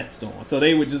and a vest on. So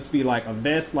they would just be like a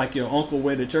vest like your uncle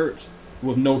wear to church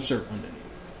with no shirt underneath.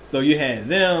 So you had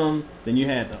them, then you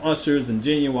had the Ushers and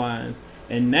Genuines,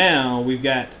 and now we've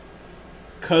got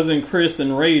Cousin Chris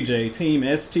and Ray J, Team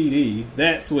STD.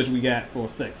 That's what we got for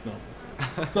sex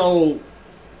symbols. So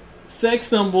sex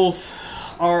symbols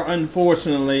are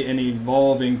unfortunately an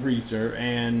evolving creature,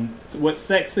 and what's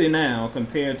sexy now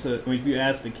compared to if you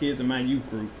ask the kids in my youth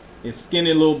group, it's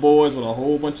skinny little boys with a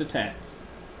whole bunch of tats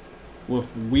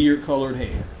with weird colored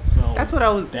hair. So that's what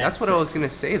I was gonna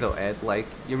say though, Ed. Like,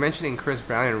 you're mentioning Chris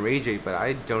Brown and Ray J, but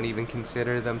I don't even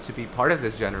consider them to be part of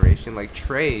this generation. Like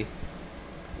Trey,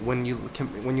 when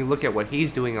you look at what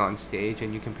he's doing on stage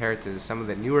and you compare it to some of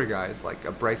the newer guys like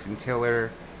a Bryson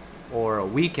Tiller or a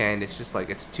Weeknd, it's just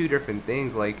like it's two different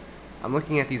things. Like, I'm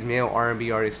looking at these male R&B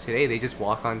artists today. They just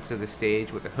walk onto the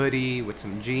stage with a hoodie, with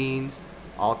some jeans,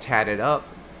 all tatted up.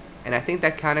 And I think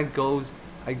that kind of goes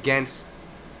against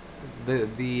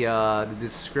the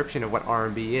description of what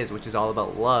R&B is, which is all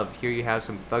about love. Here you have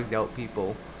some thugged out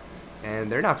people,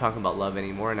 and they're not talking about love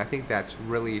anymore, and I think that's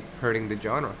really hurting the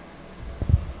genre.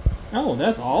 Oh,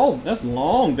 that's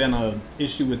long been a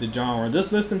issue with the genre.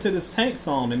 Just listen to this Tank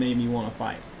song that made me want to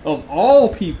fight. Of all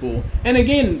people, and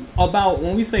again, about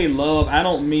when we say love, I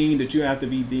don't mean that you have to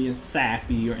be being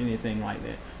sappy or anything like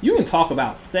that. You can talk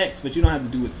about sex, but you don't have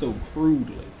to do it so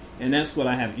crudely. And that's what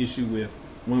I have issue with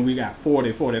when we got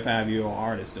 40, 45-year-old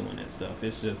artists doing that stuff.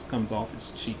 It just comes off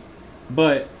as cheap.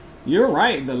 But you're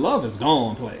right, the love is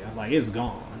gone, player. Like, it's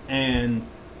gone. And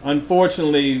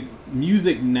unfortunately,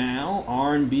 music now,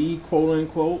 R&B,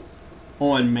 quote-unquote,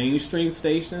 on mainstream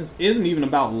stations, isn't even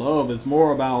about love. It's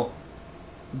more about,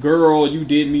 girl, you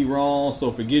did me wrong,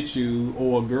 so forget you.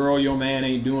 Or, girl, your man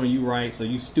ain't doing you right, so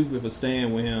you stupid for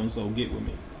staying with him, so get with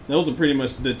me. Those are pretty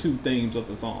much the two themes of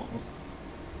the songs.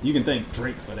 You can thank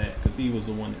Drake for that, because he was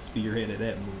the one that spearheaded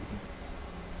that movement.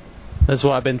 That's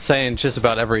what I've been saying just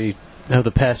about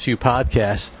the past few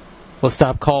podcasts. Let's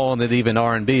stop calling it even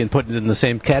R&B and putting it in the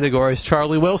same category as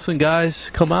Charlie Wilson,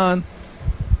 guys. Come on.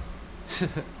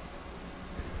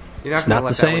 You're not going to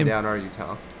let that one down, are you,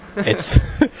 Tom?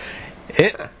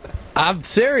 I'm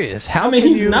serious.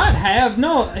 He's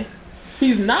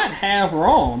not half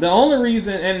wrong. The only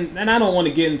reason, and I don't want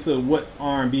to get into what's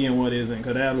R&B and what isn't,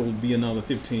 because that'll be another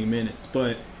 15 minutes.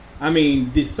 But, I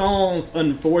mean, the songs,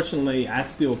 unfortunately, I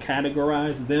still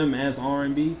categorize them as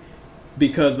R&B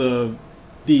because of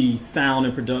the sound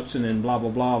and production and blah, blah,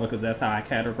 blah, because that's how I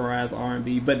categorize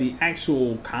R&B. But the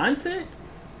actual content,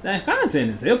 that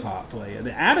content is hip-hop, player.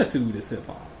 The attitude is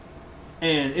hip-hop.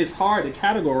 And it's hard to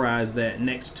categorize that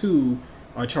next to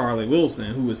Charlie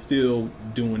Wilson, who is still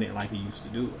doing it like he used to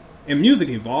do it. And music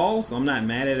evolves, so I'm not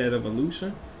mad at that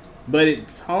evolution, but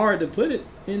it's hard to put it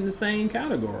in the same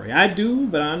category. I do,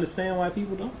 but I understand why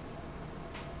people don't.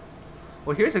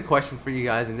 Well, here's a question for you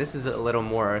guys, and this is a little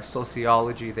more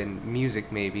sociology than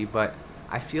music maybe, but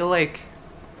I feel like,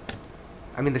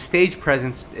 I mean, the stage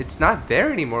presence, it's not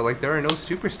there anymore. Like, there are no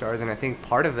superstars, and I think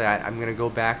part of that, I'm going to go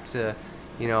back to,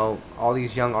 you know, all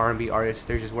these young R&B artists,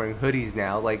 they're just wearing hoodies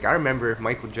now. Like, I remember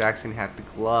Michael Jackson had the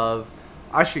glove.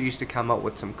 Usher used to come out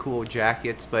with some cool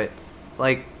jackets, but,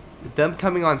 like, them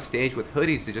coming on stage with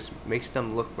hoodies, it just makes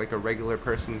them look like a regular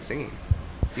person singing.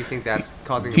 Do you think that's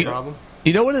causing a problem?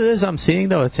 You know what it is I'm seeing,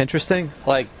 though? It's interesting.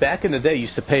 Like, back in the day, you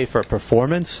used to pay for a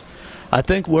performance. I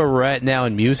think where we're at now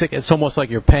in music, it's almost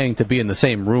like you're paying to be in the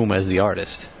same room as the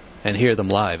artist and hear them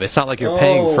live. It's not like you're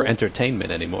paying for entertainment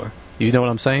anymore. You know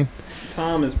what I'm saying?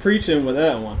 Tom is preaching with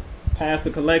that one. Pass the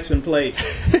collection plate.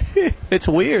 It's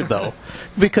weird though,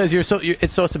 because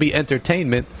it's supposed to be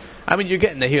entertainment. I mean, you're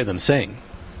getting to hear them sing.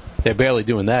 They're barely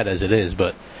doing that as it is,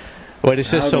 but it's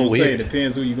just so weird. It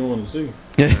depends who you're going to see.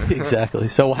 Exactly.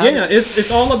 So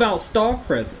it's all about star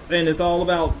presence, and it's all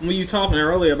about when you talking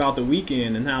earlier about The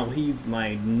Weeknd and how he's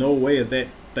like, no way is that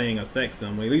thing a sex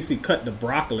symbol. At least he cut the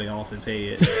broccoli off his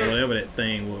head, or whatever that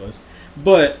thing was.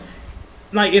 But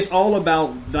like, it's all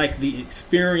about like the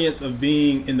experience of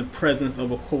being in the presence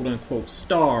of a quote unquote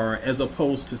star as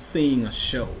opposed to seeing a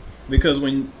show. Because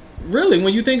when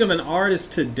you think of an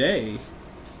artist today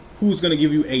who's going to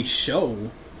give you a show,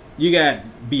 you got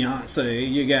Beyonce,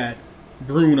 you got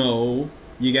Bruno,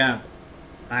 you got,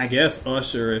 I guess,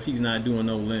 Usher if he's not doing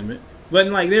No Limit. But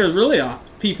like, there's really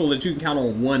people that you can count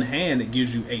on one hand that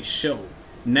gives you a show.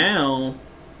 Now,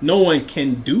 no one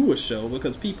can do a show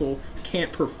because people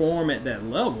can't perform at that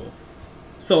level.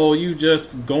 So you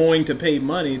just going to pay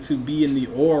money to be in the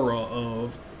aura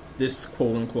of this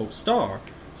quote-unquote star.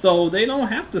 So they don't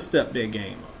have to step their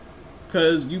game up.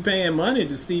 Because you paying money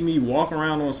to see me walk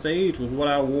around on stage with what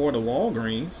I wore to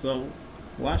Walgreens. So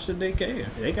Why should they care?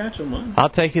 They got your money. I'll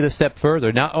take it a step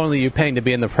further. Not only are you paying to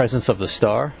be in the presence of the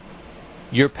star,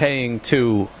 you're paying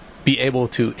to be able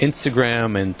to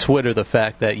Instagram and Twitter the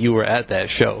fact that you were at that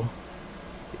show.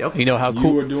 Yep. You know how You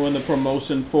cool. were doing the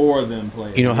promotion for them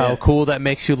players. You know how cool that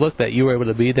makes you look that you were able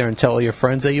to be there and tell all your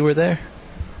friends that you were there.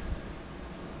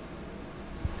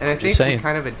 And I Just think saying. we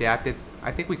kind of adapted.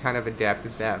 I think we kind of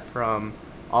adapted that from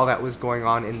all that was going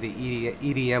on in the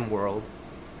EDM world,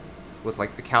 with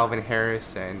like the Calvin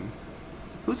Harris and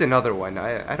who's another one.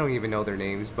 I don't even know their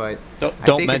names, but I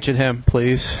Don't think mention him,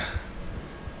 please.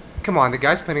 come on, the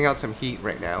guy's putting out some heat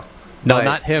right now. No, But-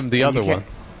 not him. The and you other can't-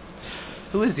 one,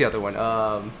 Who is the other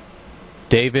one?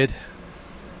 David.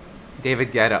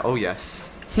 David Guetta. Oh yes,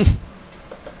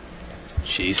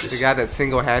 Jesus. the guy that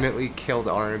single-handedly killed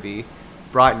R&B,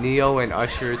 brought Neo and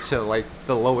Usher to like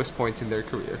the lowest points in their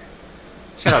career.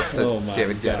 Shout out to Oh my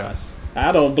David Guetta. gosh.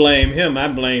 I don't blame him. I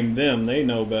blame them. They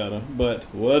know better. But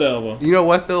whatever. You know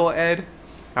what though, Ed?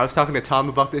 I was talking to Tom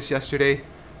about this yesterday.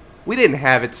 We didn't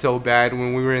have it so bad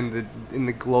when we were in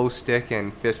the glow stick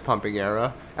and fist pumping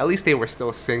era. At least they were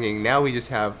still singing. Now we just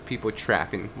have people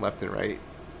trapping left and right.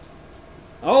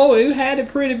 Oh, you had it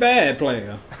pretty bad,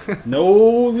 player.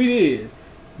 No, we did.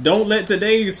 Don't let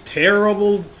today's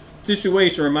terrible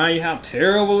situation remind you how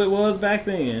terrible it was back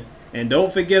then. And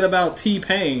don't forget about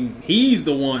T-Pain. He's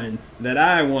the one that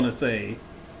I want to say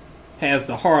has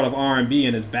the heart of R&B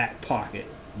in his back pocket.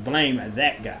 Blame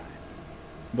that guy.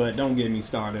 But don't get me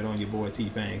started on your boy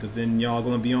T-Pain, because then y'all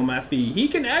going to be on my feed. He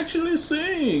can actually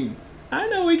sing. I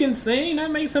know he can sing.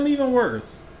 That makes him even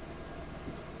worse.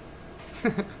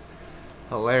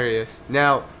 Hilarious.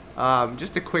 Now,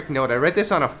 just a quick note. I read this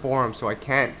on a forum, so I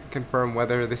can't confirm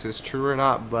whether this is true or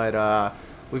not, but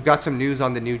we've got some news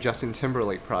on the new Justin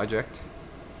Timberlake project.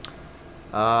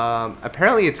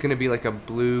 Apparently it's going to be like a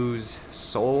blues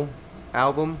soul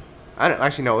album. I don't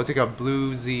actually know. It's like a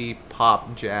bluesy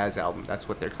pop jazz album. That's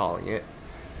what they're calling it.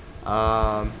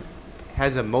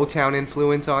 Has a Motown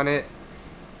influence on it.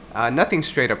 Nothing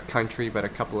straight up country, but a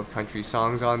couple of country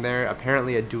songs on there.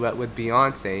 Apparently a duet with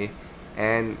Beyonce.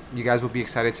 And you guys will be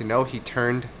excited to know he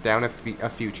turned down a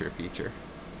future feature.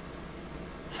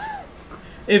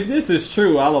 If this is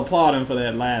true, I'll applaud him for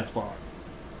that last part.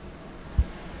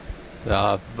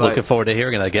 Looking forward to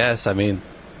hearing it, I guess. I mean,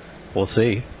 we'll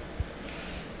see.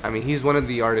 I mean, he's one of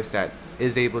the artists that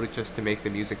is able to make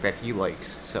the music that he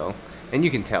likes. So, and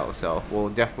you can tell. So we'll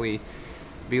definitely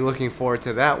be looking forward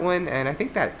to that one. And I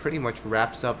think that pretty much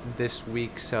wraps up this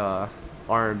week's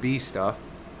R&B stuff.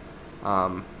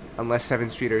 Unless Seven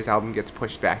Streeter's album gets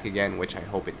pushed back again, which I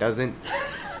hope it doesn't.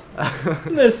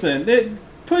 Listen,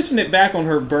 pushing it back on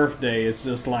her birthday is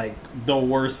just like the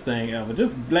worst thing ever.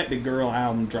 Just let the girl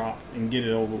album drop and get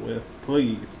it over with,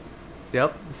 please.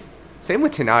 Yep. Same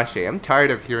with Tinashe. I'm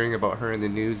tired of hearing about her in the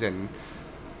news and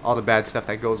all the bad stuff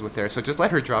that goes with her. So just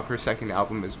let her drop her second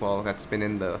album as well. That's been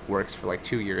in the works for like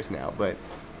 2 years now. But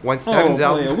once Seven's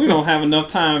album... we don't have enough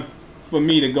time for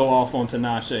me to go off on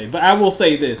Tinashe. But I will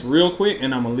say this real quick,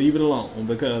 and I'm going to leave it alone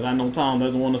because I know Tom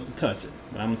doesn't want us to touch it.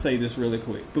 But I'm going to say this really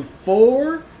quick.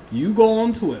 Before you go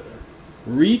on Twitter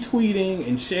retweeting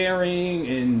and sharing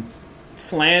and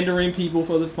slandering people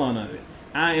for the fun of it,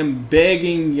 I am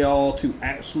begging y'all to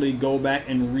actually go back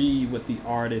and read what the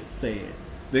artist said.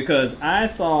 Because I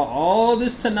saw all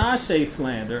this Tinashe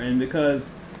slander, and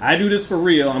because I do this for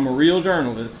real, I'm a real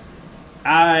journalist,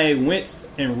 I went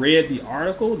and read the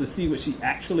article to see what she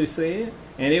actually said,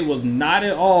 and it was not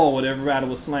at all what everybody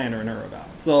was slandering her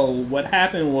about. So what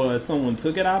happened was someone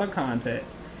took it out of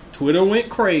context, Twitter went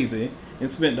crazy, and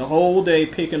spent the whole day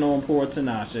picking on poor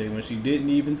Tinashe when she didn't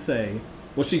even say...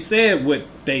 Well, she said what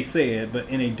they said, but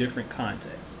in a different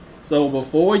context. So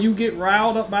before you get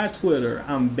riled up by Twitter,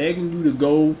 I'm begging you to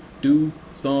go do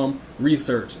some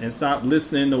research and stop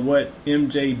listening to what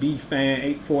MJB Fan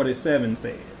 847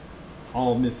 said.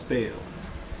 All misspelled.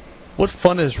 What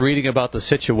fun is reading about the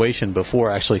situation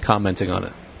before actually commenting on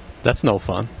it? That's no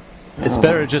fun. It's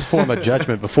better to just form a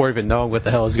judgment before even knowing what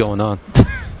the hell is going on.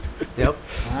 Yep.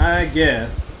 I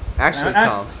guess. Actually,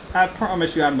 Tom. I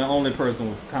promise you I'm the only person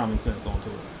with common sense on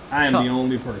Twitter. I am the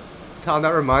only person. Tom,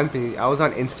 that reminds me. I was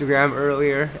on Instagram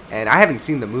earlier, and I haven't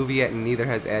seen the movie yet, and neither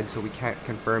has Ed, so we can't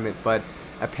confirm it. But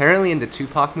apparently in the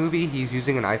Tupac movie, he's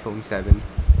using an iPhone 7.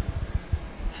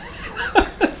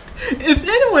 If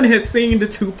anyone has seen the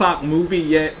Tupac movie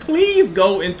yet, please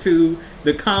go into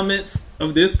the comments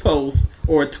of this post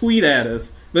or tweet at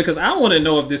us, because I want to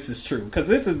know if this is true, because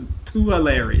this is too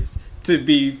hilarious to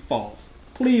be false.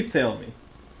 Please tell me.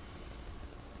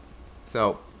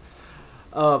 So,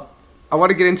 I want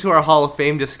to get into our Hall of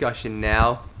Fame discussion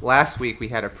now. Last week we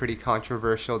had a pretty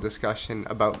controversial discussion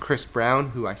about Chris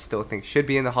Brown, who I still think should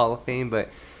be in the Hall of Fame, but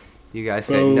you guys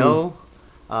said no.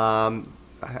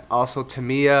 Also,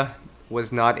 Tamia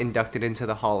was not inducted into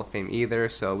the Hall of Fame either,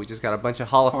 so we just got a bunch of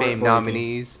Hall of Fame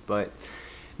nominees, but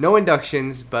no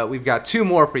inductions. But we've got 2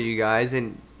 more for you guys.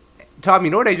 And Tom,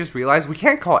 you know what I just realized? We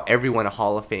can't call everyone a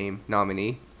Hall of Fame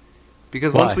nominee,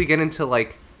 because once we get into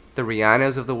like the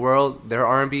Rihannas of the world, they're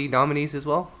R&B nominees as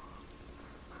well.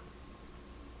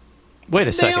 Wait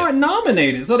a second. They aren't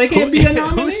nominated, so they can't be a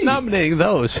nominee. Who's nominating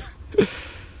those?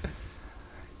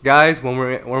 Guys, when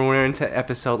we're into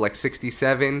episode like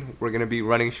 67, we're gonna be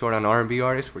running short on R&B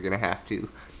artists. We're gonna have to,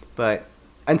 but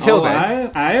until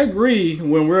then, I agree.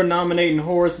 When we're nominating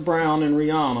Horace Brown and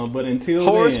Rihanna, but until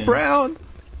Horace then, Brown.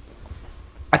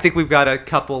 I think we've got a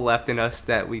couple left in us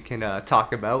that we can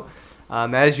talk about.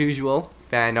 As usual,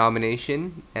 fan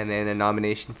nomination, and then a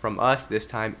nomination from us. This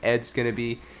time, Ed's gonna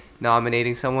be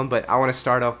nominating someone, but I want to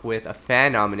start off with a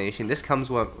fan nomination. This comes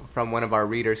from one of our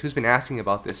readers who's been asking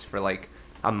about this for like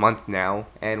a month now,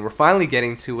 and we're finally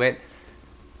getting to it.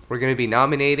 We're going to be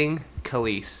nominating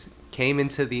Kelis. Came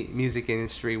into the music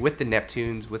industry with the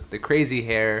Neptunes, with the crazy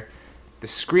hair, the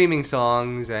screaming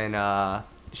songs, and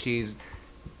she's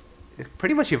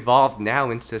pretty much evolved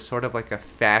now into sort of like a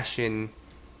fashion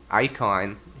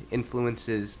icon.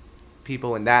 Influences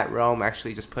people in that realm.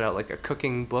 Actually just put out like a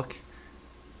cooking book,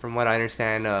 from what I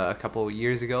understand, a couple of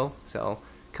years ago. So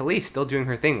Kelis still doing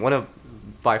her thing. One of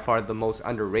by far the most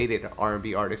underrated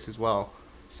R&B artists as well.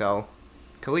 So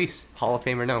Kelis, Hall of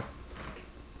Fame or no?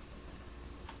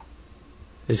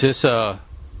 Is this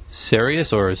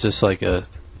serious, or is this like a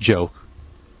joke?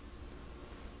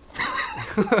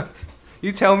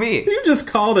 You tell me. You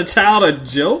just called a child a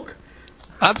joke?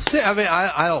 I mean,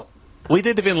 I don't. We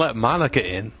didn't even let Monica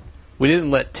in. We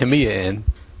didn't let Tamia in.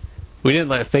 We didn't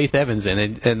let Faith Evans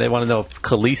in, and they want to know if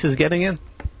Kelis is getting in?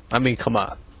 I mean, come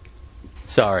on.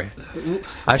 Sorry.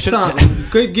 I should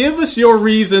give us your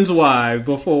reasons why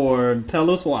before. Tell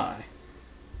us why.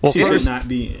 Well, she should not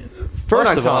be in.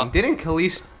 First of all, didn't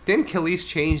Kelis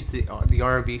change the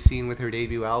R&B scene with her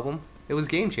debut album? It was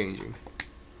game changing.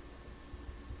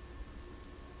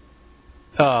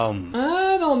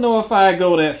 I don't know if I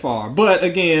go that far, but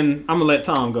again, I'm gonna let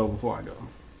Tom go before I go.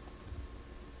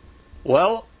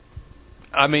 Well,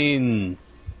 I mean,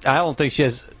 I don't think she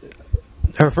has.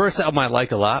 Her first album I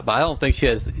like a lot, but I don't think she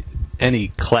has any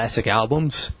classic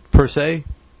albums per se,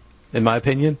 in my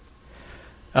opinion.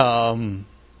 I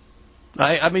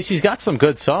mean, she's got some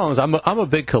good songs. I'm a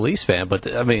big Kelis fan,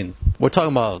 but I mean, we're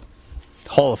talking about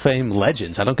Hall of Fame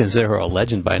legends. I don't consider her a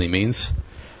legend by any means.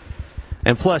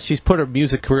 And plus, she's put her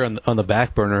music career on the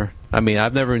back burner. I mean,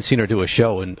 I've never even seen her do a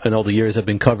show in all the years I've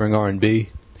been covering R&B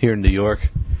here in New York.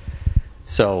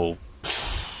 So,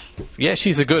 yeah,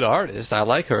 she's a good artist. I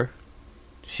like her.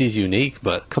 She's unique,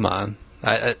 but come on.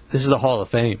 This is the Hall of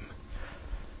Fame.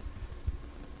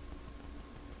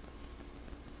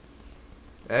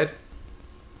 Ed?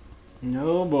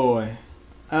 No, boy.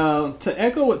 To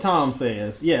echo what Tom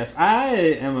says, yes, I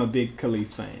am a big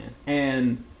Kelis fan.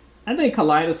 And I think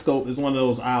Kaleidoscope is one of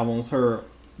those albums, her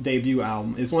debut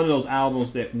album, is one of those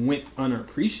albums that went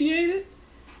unappreciated.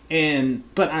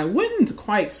 But I wouldn't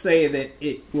quite say that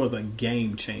it was a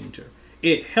game changer.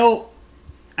 It helped.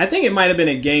 I think it might have been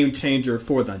a game changer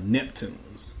for the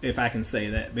Neptunes, if I can say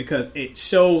that, because it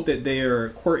showed that they're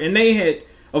and they had,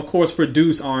 of course,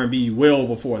 produced R&B well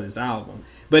before this album,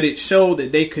 but it showed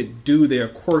that they could do their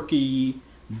quirky,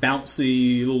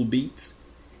 bouncy little beats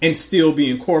and still be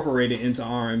incorporated into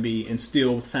R&B and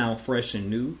still sound fresh and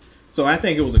new. So I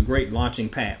think it was a great launching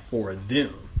pad for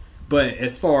them. But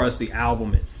as far as the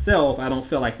album itself, I don't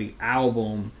feel like the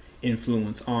album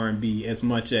influenced R&B as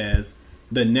much as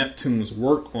the Neptunes'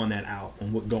 work on that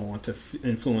album would go on to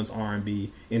influence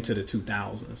R&B into the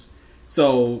 2000s.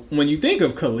 So when you think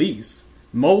of Kelis,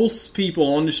 most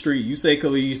people on the street, you say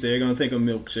Kelis, they're going to think of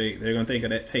Milkshake. They're going to think of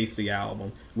that Tasty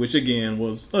album, which again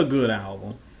was a good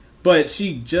album. But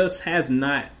she just has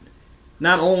not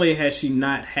only has she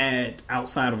not had,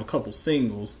 outside of a couple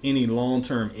singles, any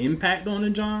long-term impact on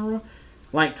the genre,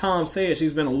 like Tom said,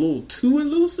 she's been a little too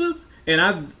elusive. And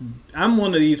I'm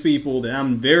one of these people that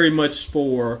I'm very much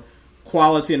for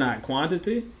quality, not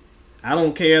quantity. I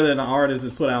don't care that an artist has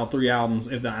put out 3 albums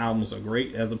if the albums are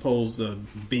great, as opposed to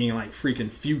being like freaking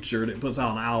Future that puts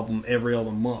out an album every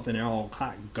other month and they're all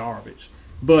hot garbage.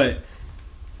 But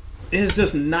there's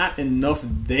just not enough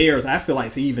there, I feel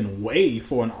like, to even weigh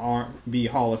for an R&B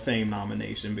Hall of Fame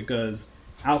nomination, because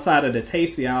outside of the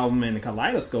Tasty album and the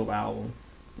Kaleidoscope album,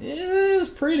 it's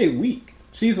pretty weak.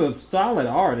 She's a solid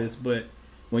artist, but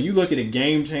when you look at the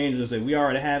game changers that we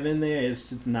already have in there,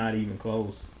 it's just not even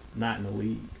close. Not in the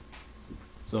league.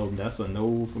 So that's a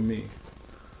no for me.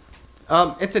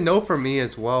 It's a no for me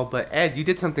as well. But Ed, you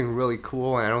did something really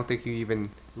cool, and I don't think you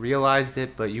even realized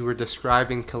it. But you were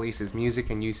describing Khalees's music,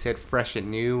 and you said "fresh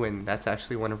and new," and that's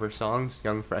actually one of her songs,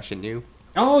 "Young, Fresh and New."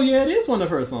 Oh yeah, it is one of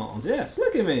her songs. Yes,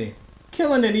 look at me,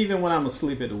 killing it even when I'm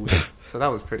asleep at the wheel. So that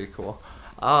was pretty cool.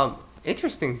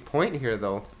 Interesting point here,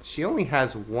 though. She only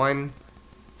has one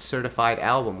certified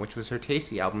album, which was her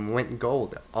Tasty album, went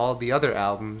gold. All the other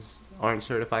albums aren't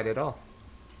certified at all.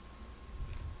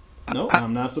 No,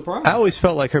 I'm not surprised. I always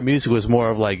felt like her music was more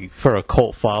of like for a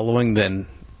cult following than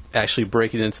actually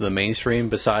breaking into the mainstream.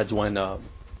 Besides when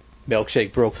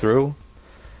Milkshake broke through,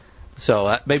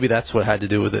 so maybe that's what had to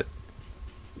do with it.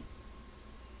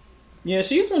 Yeah,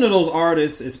 she's one of those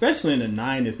artists, especially in the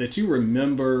 90s, that you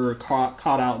remember caught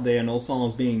out there and those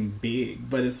songs being big.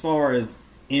 But as far as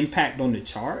impact on the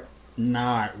chart,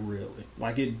 not really.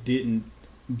 Like, it didn't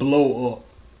blow up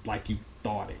like you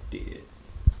thought it did.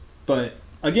 But,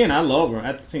 again, I love her.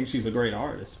 I think she's a great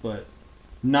artist, but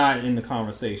not in the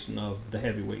conversation of the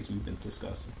heavyweights we've been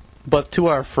discussing. But to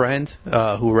our friend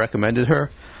who recommended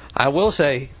her, I will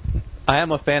say I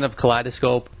am a fan of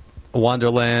Kaleidoscope,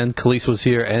 Wonderland, Khalees Was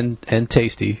Here, and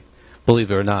Tasty, believe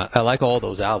it or not. I like all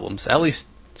those albums, at least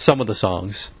some of the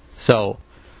songs. So,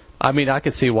 I mean, I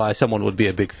could see why someone would be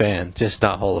a big fan, just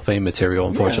not Hall of Fame material,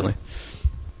 unfortunately.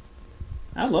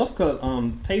 Yeah. I love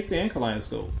Tasty and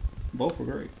Kaleidoscope. Both were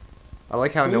great. I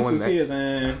like how no one.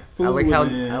 I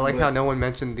like how no one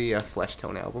mentioned the Flesh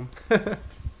Tone album.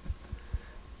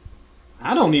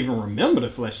 I don't even remember the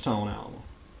Flesh Tone album.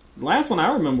 The last one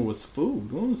I remember was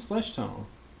Food. When was Flesh Tone?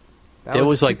 It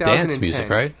was like dance music,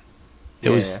 right?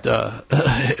 It was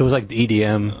it was like the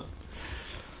EDM.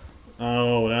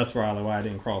 Oh, that's probably why it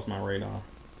didn't cross my radar.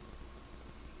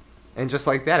 And just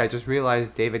like that, I just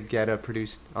realized David Guetta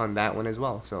produced on that one as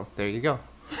well. So there you go.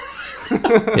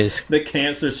 The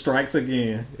cancer strikes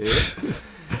again. Yeah.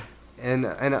 And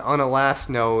on a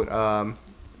last note,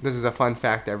 this is a fun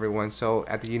fact, everyone. So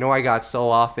at the You Know I Got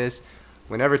Soul office,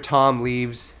 whenever Tom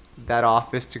leaves that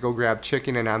office to go grab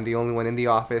chicken and I'm the only one in the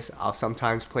office, I'll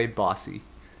sometimes play Bossy.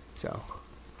 So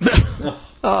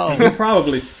oh, you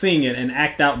probably sing it and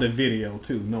act out the video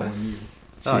too, knowing you.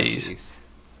 Jeez.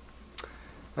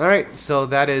 All right, so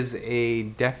that is a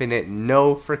definite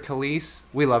no for Khalees.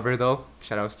 We love her though.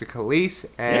 Shout outs to Khalees,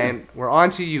 and we're on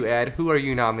to you, Ed. Who are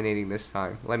you nominating this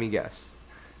time? Let me guess,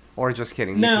 or just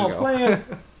kidding. Now,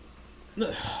 players,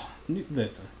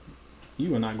 listen.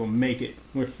 You are not going to make it.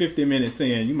 We're 50 minutes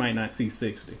in. You might not see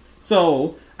 60.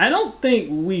 So, I don't think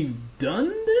we've done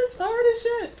this artist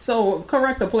yet. So,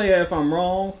 correct the player if I'm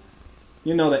wrong.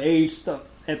 You know, the age stuff.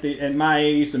 At my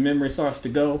age, the memory starts to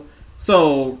go.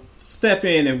 So, step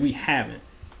in if we haven't.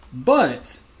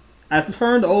 But, I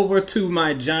turned over to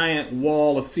my giant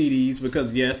wall of CDs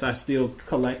because, yes, I still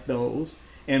collect those.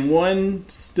 And one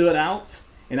stood out,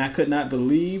 and I could not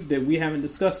believe that we haven't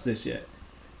discussed this yet.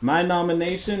 My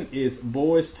nomination is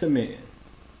Boyz II Men.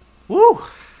 Woo!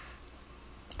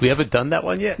 We haven't done that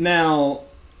one yet? Now,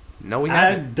 no, we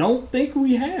haven't. I don't think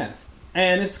we have.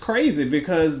 And it's crazy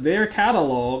because their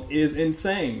catalog is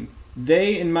insane.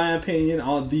 They, in my opinion,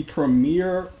 are the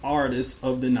premier artists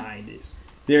of the 90s.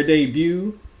 Their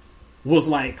debut was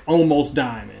like almost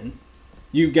diamond.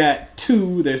 You've got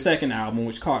Two, their second album,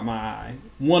 which caught my eye.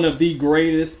 One of the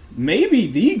greatest, maybe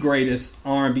the greatest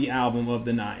R&B album of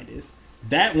the 90s.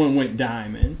 That one went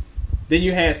diamond. Then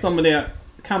you had some of their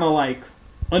kind of like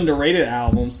underrated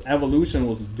albums. Evolution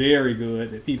was very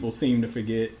good that people seem to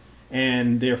forget.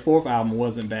 And their fourth album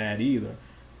wasn't bad either.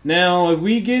 Now, if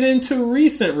we get into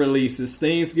recent releases,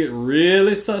 things get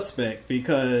really suspect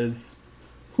because,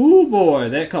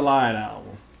 that Collide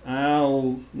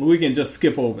album. We can just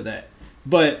skip over that.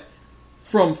 But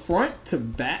from front to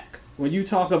back, when you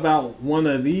talk about one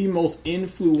of the most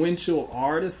influential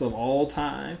artists of all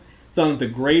time, some of the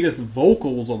greatest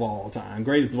vocals of all time,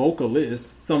 greatest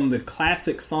vocalists, some of the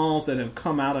classic songs that have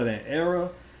come out of that era,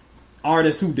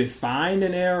 artists who defined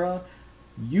an era,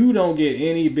 you don't get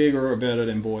any bigger or better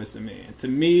than Boyz II Men. To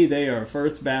me, they are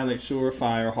first ballot,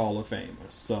 surefire Hall of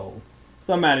Famers. So,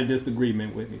 somebody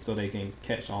disagreement with me so they can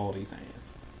catch all these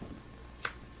hands.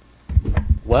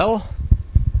 Well,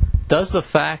 does the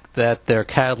fact that their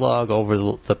catalog over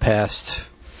the past,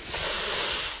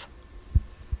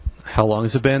 how long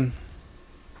has it been?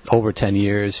 Over 10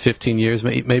 years, 15 years,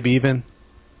 maybe even.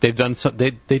 They've done some. They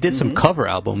did some cover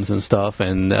albums and stuff,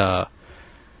 and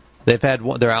they've had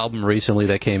their album recently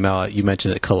that came out. You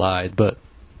mentioned it, Collide, but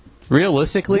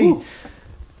realistically,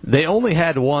 they only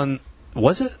had one.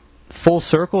 Was it Full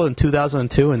Circle in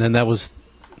 2002, and then that was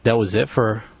that was it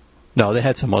for. No, they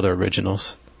had some other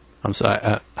originals. I'm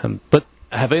sorry, but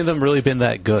have any of them really been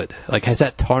that good? Like, has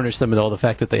that tarnished them at all? The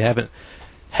fact that they haven't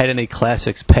had any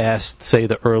classics past, say,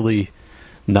 the early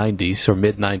 '90s or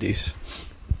mid '90s?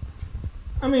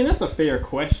 I mean, that's a fair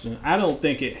question. I don't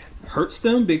think it hurts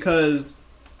them because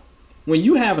when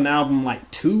you have an album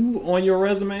like 2 on your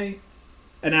resume,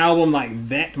 an album like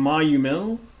that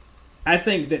monumental, I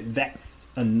think that that's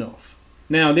enough.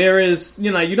 Now, there is,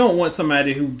 you don't want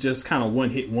somebody who just kind of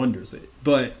one-hit wonders it,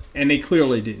 and they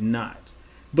clearly did not.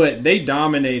 But they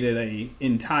dominated a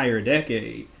entire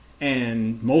decade,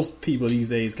 and most people these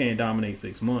days can't dominate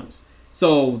 6 months.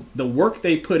 So the work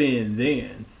they put in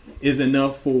then is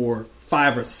enough for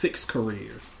 5 or 6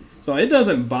 careers. So it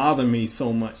doesn't bother me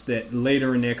so much that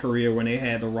later in their career when they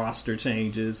had the roster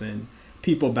changes and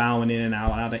people bowing in and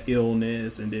out of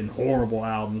illness and then horrible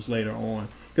albums later on,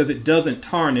 because it doesn't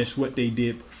tarnish what they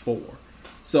did before.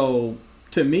 So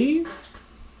to me,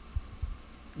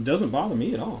 it doesn't bother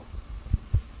me at all.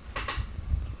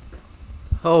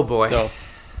 Oh boy. So,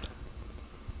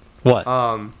 what?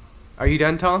 Are you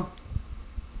done, Tom?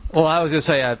 Well, I was gonna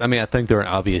say, I mean, I think they're an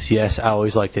obvious yes. I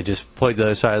always like to just play the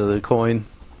other side of the coin,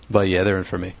 but yeah, they're in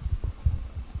for me.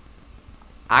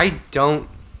 I don't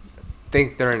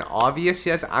think they're an obvious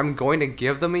yes. I'm going to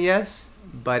give them a yes,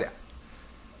 but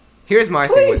here's my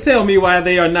thing. Please tell me why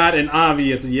they are not an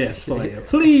obvious yes player.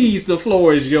 Please, the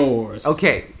floor is yours.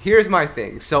 Okay, here's my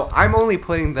thing. So I'm only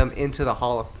putting them into the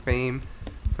Hall of Fame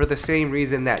for the same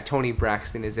reason that Toni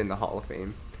Braxton is in the Hall of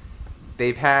Fame.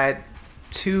 They've had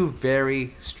 2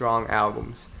 very strong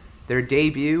albums. Their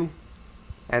debut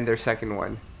and their second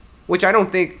one. Which I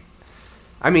don't think...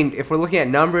 I mean, if we're looking at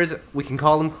numbers, we can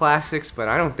call them classics, but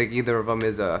I don't think either of them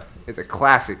is a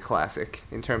classic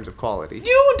in terms of quality.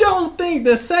 You don't think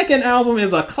the second album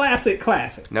is a classic?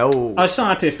 No.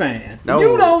 Ashanti fan. No.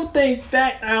 You don't think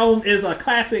that album is a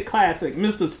classic?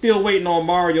 Mr. Still waiting on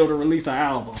Mario to release an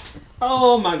album.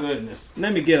 Oh my goodness.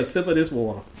 Let me get a sip of this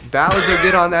water. Ballads are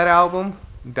good on that album.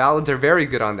 Ballads are very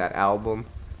good on that album.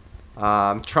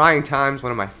 Trying Times,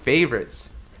 one of my favorites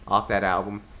off that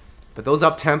album. But those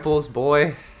up-tempos,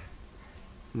 boy,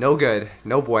 no good.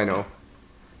 No bueno.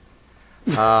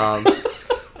 And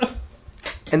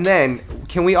then,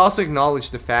 can we also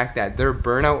acknowledge the fact that their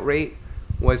burnout rate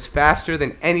was faster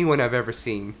than anyone I've ever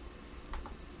seen?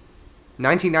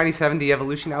 1997, the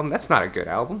Evolution album, that's not a good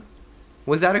album.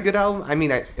 Was that a good album? I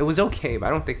mean, it was okay, but I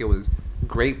don't think it was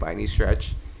great by any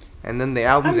stretch. And then the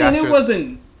albums after...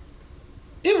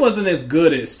 It wasn't as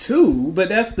good as 2, but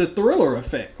that's the Thriller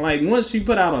effect. Like, once you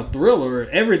put out a Thriller,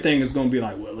 everything is going to be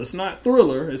like, well, it's not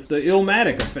Thriller. It's the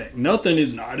Illmatic effect. Nothing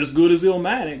is not as good as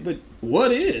Illmatic, but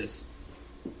what is?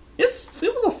 It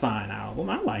was a fine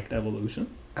album. I liked Evolution.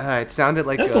 It sounded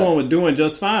like... That's the one with Doing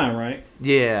Just Fine, right?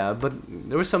 Yeah, but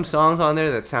there were some songs on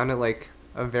there that sounded like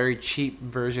a very cheap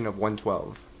version of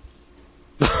 112.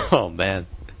 Oh, man.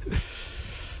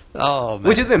 Oh, man.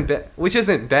 Which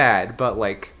isn't bad, but,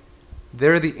 like...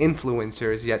 They're the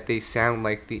influencers, yet they sound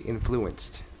like the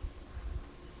influenced.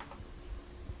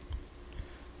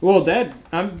 Well, I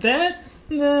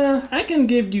can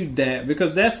give you that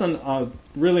because that's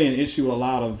really an issue a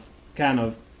lot of kind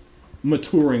of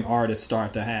maturing artists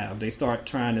start to have. They start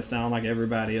trying to sound like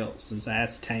everybody else. And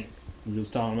that's Tank. We were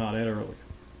just talking about that earlier.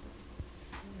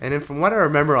 And then from what I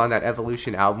remember on that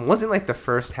Evolution album, wasn't like the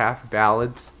first half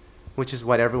ballads, which is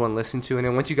what everyone listened to, and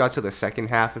then once you got to the second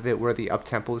half of it where the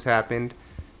up-tempos happened,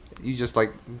 you just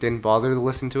like didn't bother to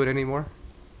listen to it anymore?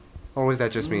 Or was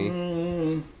that just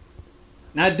me?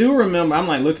 I do remember, I'm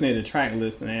like looking at the track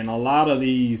list, and a lot of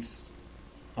these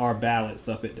are ballads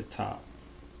up at the top.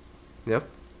 Yep.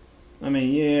 I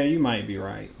mean, yeah, you might be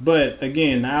right. But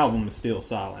again, the album is still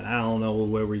solid. I don't know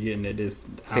where we're getting at this.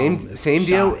 Same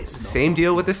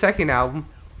deal with the second album.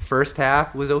 First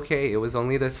half was okay. It was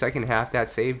only the second half that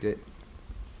saved it.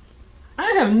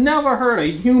 I have never heard a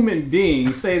human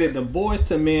being say that the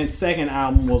Boyz II Men's second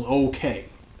album was okay.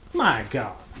 My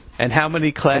God. And how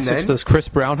many classics does Chris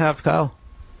Brown have, Kyle?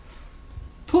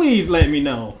 Please let me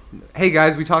know. Hey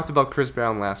guys, we talked about Chris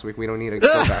Brown last week. We don't need to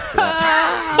go back to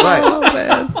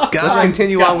that. But let's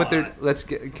continue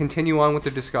on with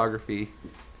their discography.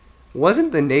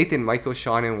 Wasn't the Nathan, Michael,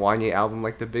 Sean, and Wanya album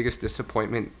like the biggest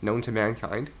disappointment known to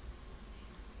mankind?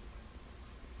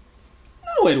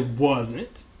 No, it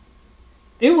wasn't.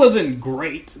 It wasn't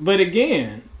great, but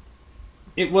again,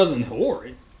 it wasn't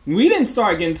horrid. We didn't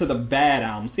start getting to the bad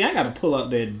albums. See, I got to pull up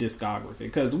their discography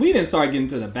because we didn't start getting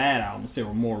to the bad albums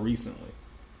till more recently.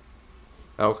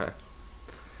 Okay.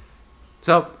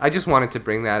 So I just wanted to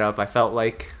bring that up. I felt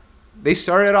like they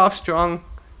started off strong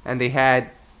and they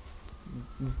had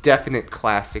definite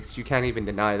classics. You can't even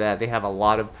deny that. They have a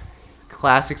lot of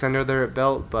classics under their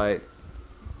belt, but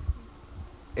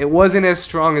it wasn't as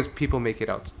strong as people make it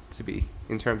out to be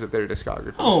in terms of their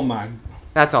discography. Oh my.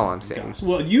 That's all I'm saying. Gosh.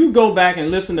 Well, you go back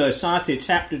and listen to Ashanti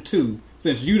Chapter 2,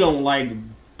 since you don't like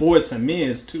Boyz II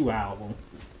Men's 2 album,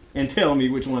 and tell me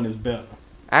which one is better.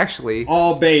 Actually,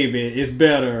 All Baby is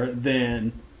better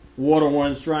than Water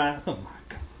Runs Dry. Oh my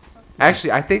God.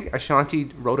 Actually, I think Ashanti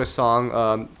wrote a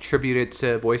song tributed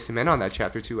to Boyz II Men on that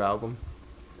Chapter 2 album.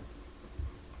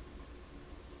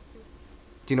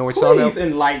 Do you know which song? Please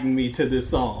enlighten me to this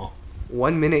song.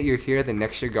 1 minute you're here, the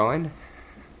next you're gone.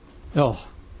 Oh,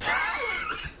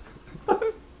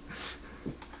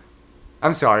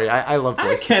 I'm sorry, I love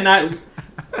I Boyz. cannot.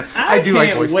 I do like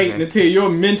can't Boyz II wait Men. until your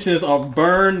mentions are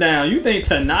burned down. You think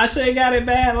Tinashe got it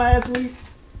bad last week?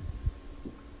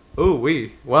 Ooh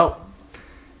wee. Well,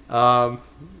 shout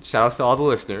outs to all the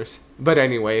listeners. But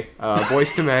anyway,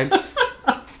 Boyz II Men.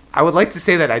 I would like to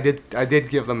say that I did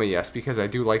give them a yes because I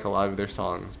do like a lot of their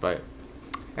songs. But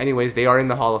anyways, they are in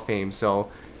the Hall of Fame.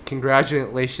 So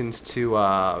congratulations to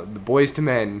the Boyz II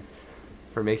Men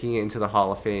for making it into the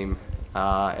Hall of Fame.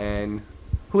 And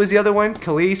who is the other one?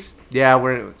 Khalees. Yeah,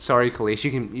 we're sorry,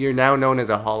 Khalees. You're now known as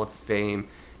a Hall of Fame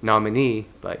nominee,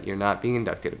 but you're not being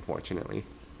inducted, unfortunately.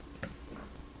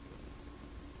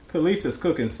 Khalees is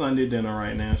cooking Sunday dinner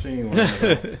right now. She ain't want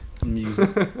to music.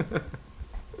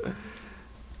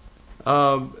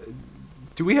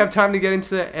 Do we have time to get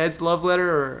into Ed's love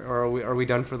letter, or are we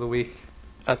done for the week?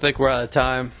 I think we're out of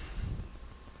time.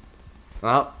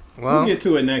 Well, We'll get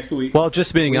to it next week. Well,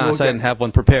 just being We will honest, I get- didn't have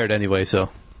one prepared anyway, so.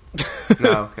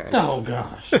 no, okay. Oh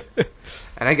gosh.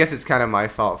 And I guess it's kind of my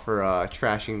fault for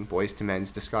trashing Boyz II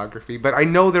Men's discography, but I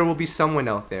know there will be someone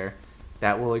out there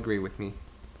that will agree with me.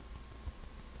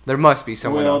 There must be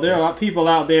someone Well, out there there. are people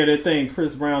out there that think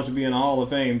Chris Brown should be in the Hall of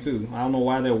Fame too. I don't know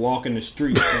why they're walking the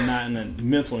streets and not in a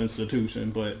mental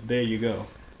institution, but there you go.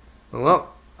 Well,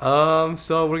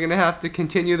 so we're gonna have to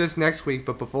continue this next week,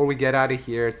 but before we get out of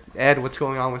here, Ed, what's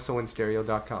going on with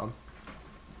SoInStereo.com?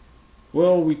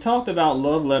 Well, we talked about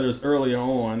love letters earlier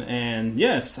on, and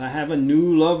yes, I have a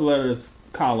new love letters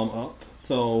column up.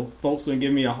 So folks are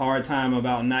giving me a hard time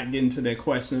about not getting to their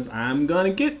questions. I'm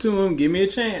gonna get to them. Give me a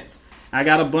chance. I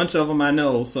got a bunch of them I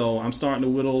know, so I'm starting to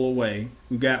whittle away.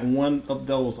 We've got one of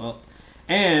those up.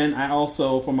 And I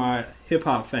also, for my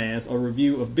hip-hop fans, a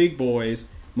review of Big Boy's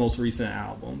most recent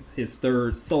album, his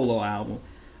third solo album.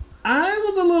 I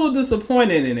was a little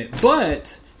disappointed in it,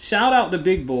 but shout out to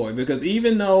Big Boy, because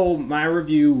even though my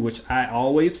review, which I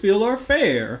always feel are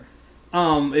fair,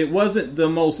 it wasn't the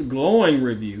most glowing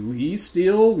review, he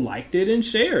still liked it and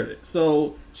shared it.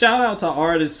 So shout out to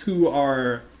artists who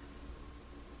are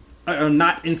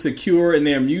not insecure in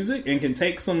their music and can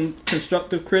take some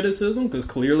constructive criticism, because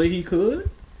clearly he could.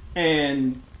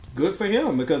 And good for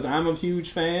him, because I'm a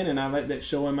huge fan and I let that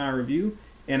show in my review.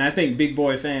 And I think Big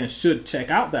Boy fans should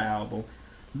check out the album.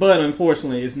 But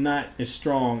unfortunately, it's not as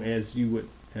strong as you would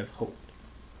have hoped.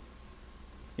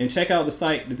 And check out the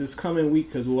site this coming week,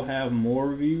 because we'll have more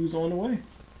reviews on the way.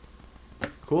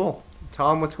 Cool.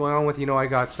 Tom, what's going on with You Know I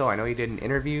Got So? I know you did an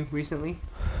interview recently.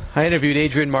 I interviewed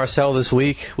Adrian Marcel this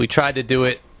week. We tried to do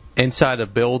it inside a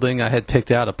building. I had picked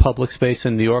out a public space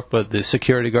in New York, but the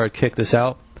security guard kicked us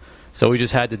out. So we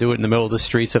just had to do it in the middle of the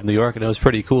streets of New York, and it was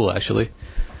pretty cool, actually.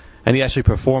 And he actually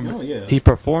performed. Oh, yeah. He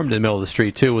performed in the middle of the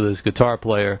street, too, with his guitar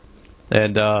player.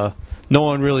 And no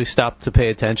one really stopped to pay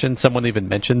attention. Someone even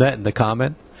mentioned that in the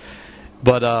comment.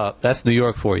 But that's New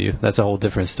York for you. That's a whole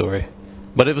different story.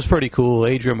 But it was pretty cool.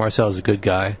 Adrian Marcel is a good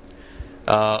guy.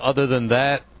 Other than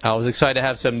that, I was excited to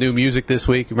have some new music this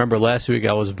week. Remember last week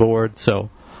I was bored, so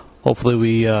hopefully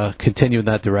we continue in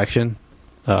that direction.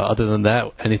 Other than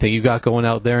that, anything you got going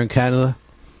out there in Canada?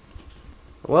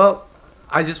 Well,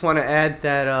 I just want to add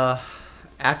that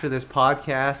after this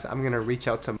podcast, I'm going to reach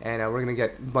out to and we're going to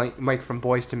get Mike from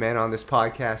Boyz II Men on this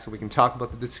podcast so we can talk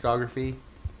about the discography.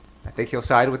 I think he'll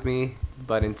side with me,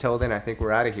 but until then, I think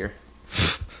we're out of here.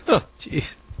 Oh,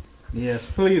 jeez. Yes,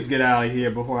 please get out of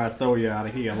here before I throw you out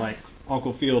of here, like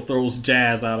Uncle Phil throws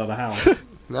Jazz out of the house. All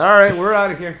right, we're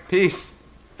out of here. Peace.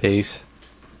 Peace.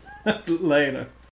 Later.